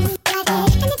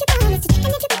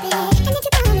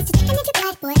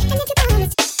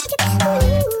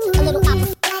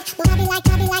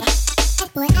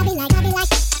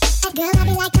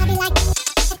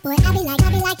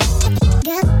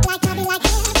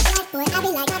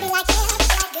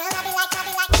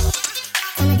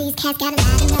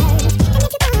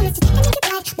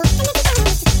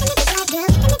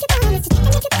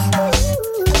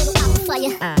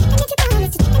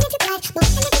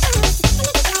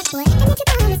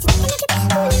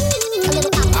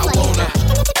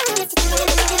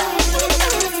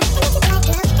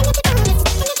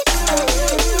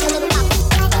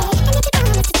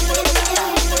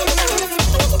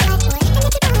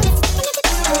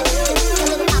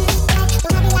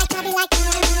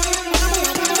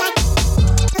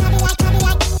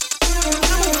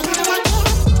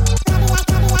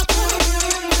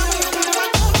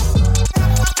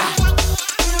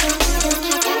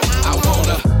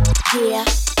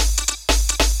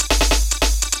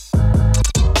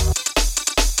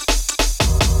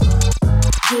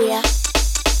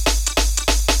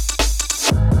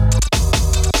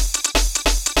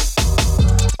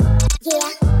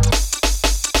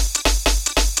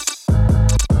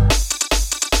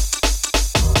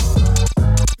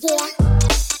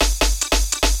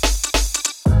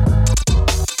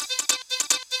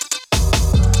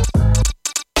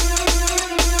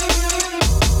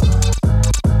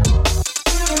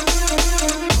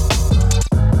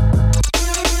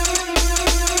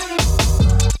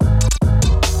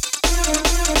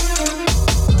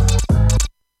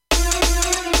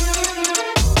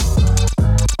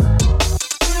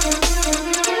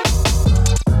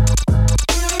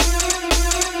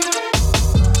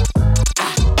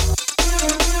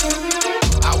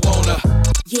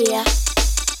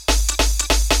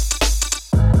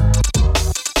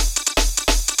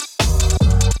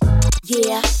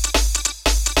 Yeah.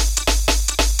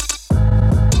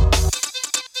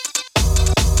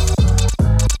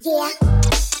 Yeah.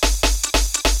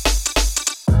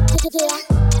 Yeah.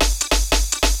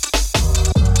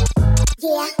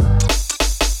 Yeah.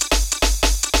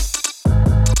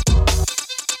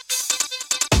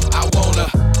 I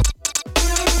wanna.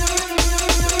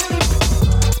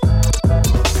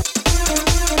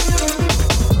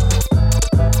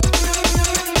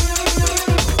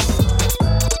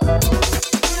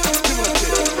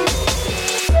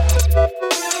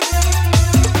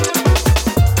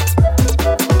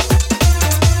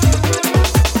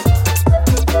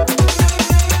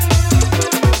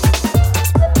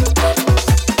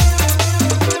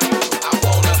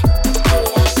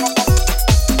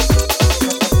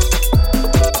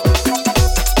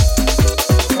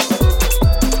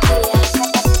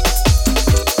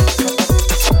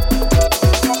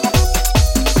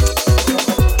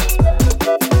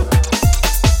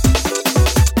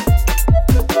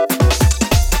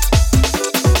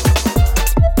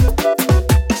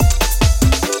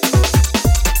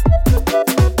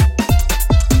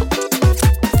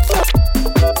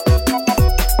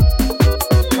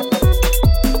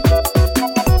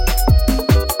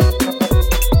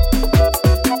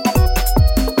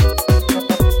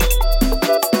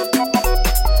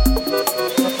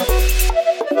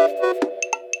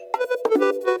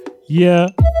 Yeah.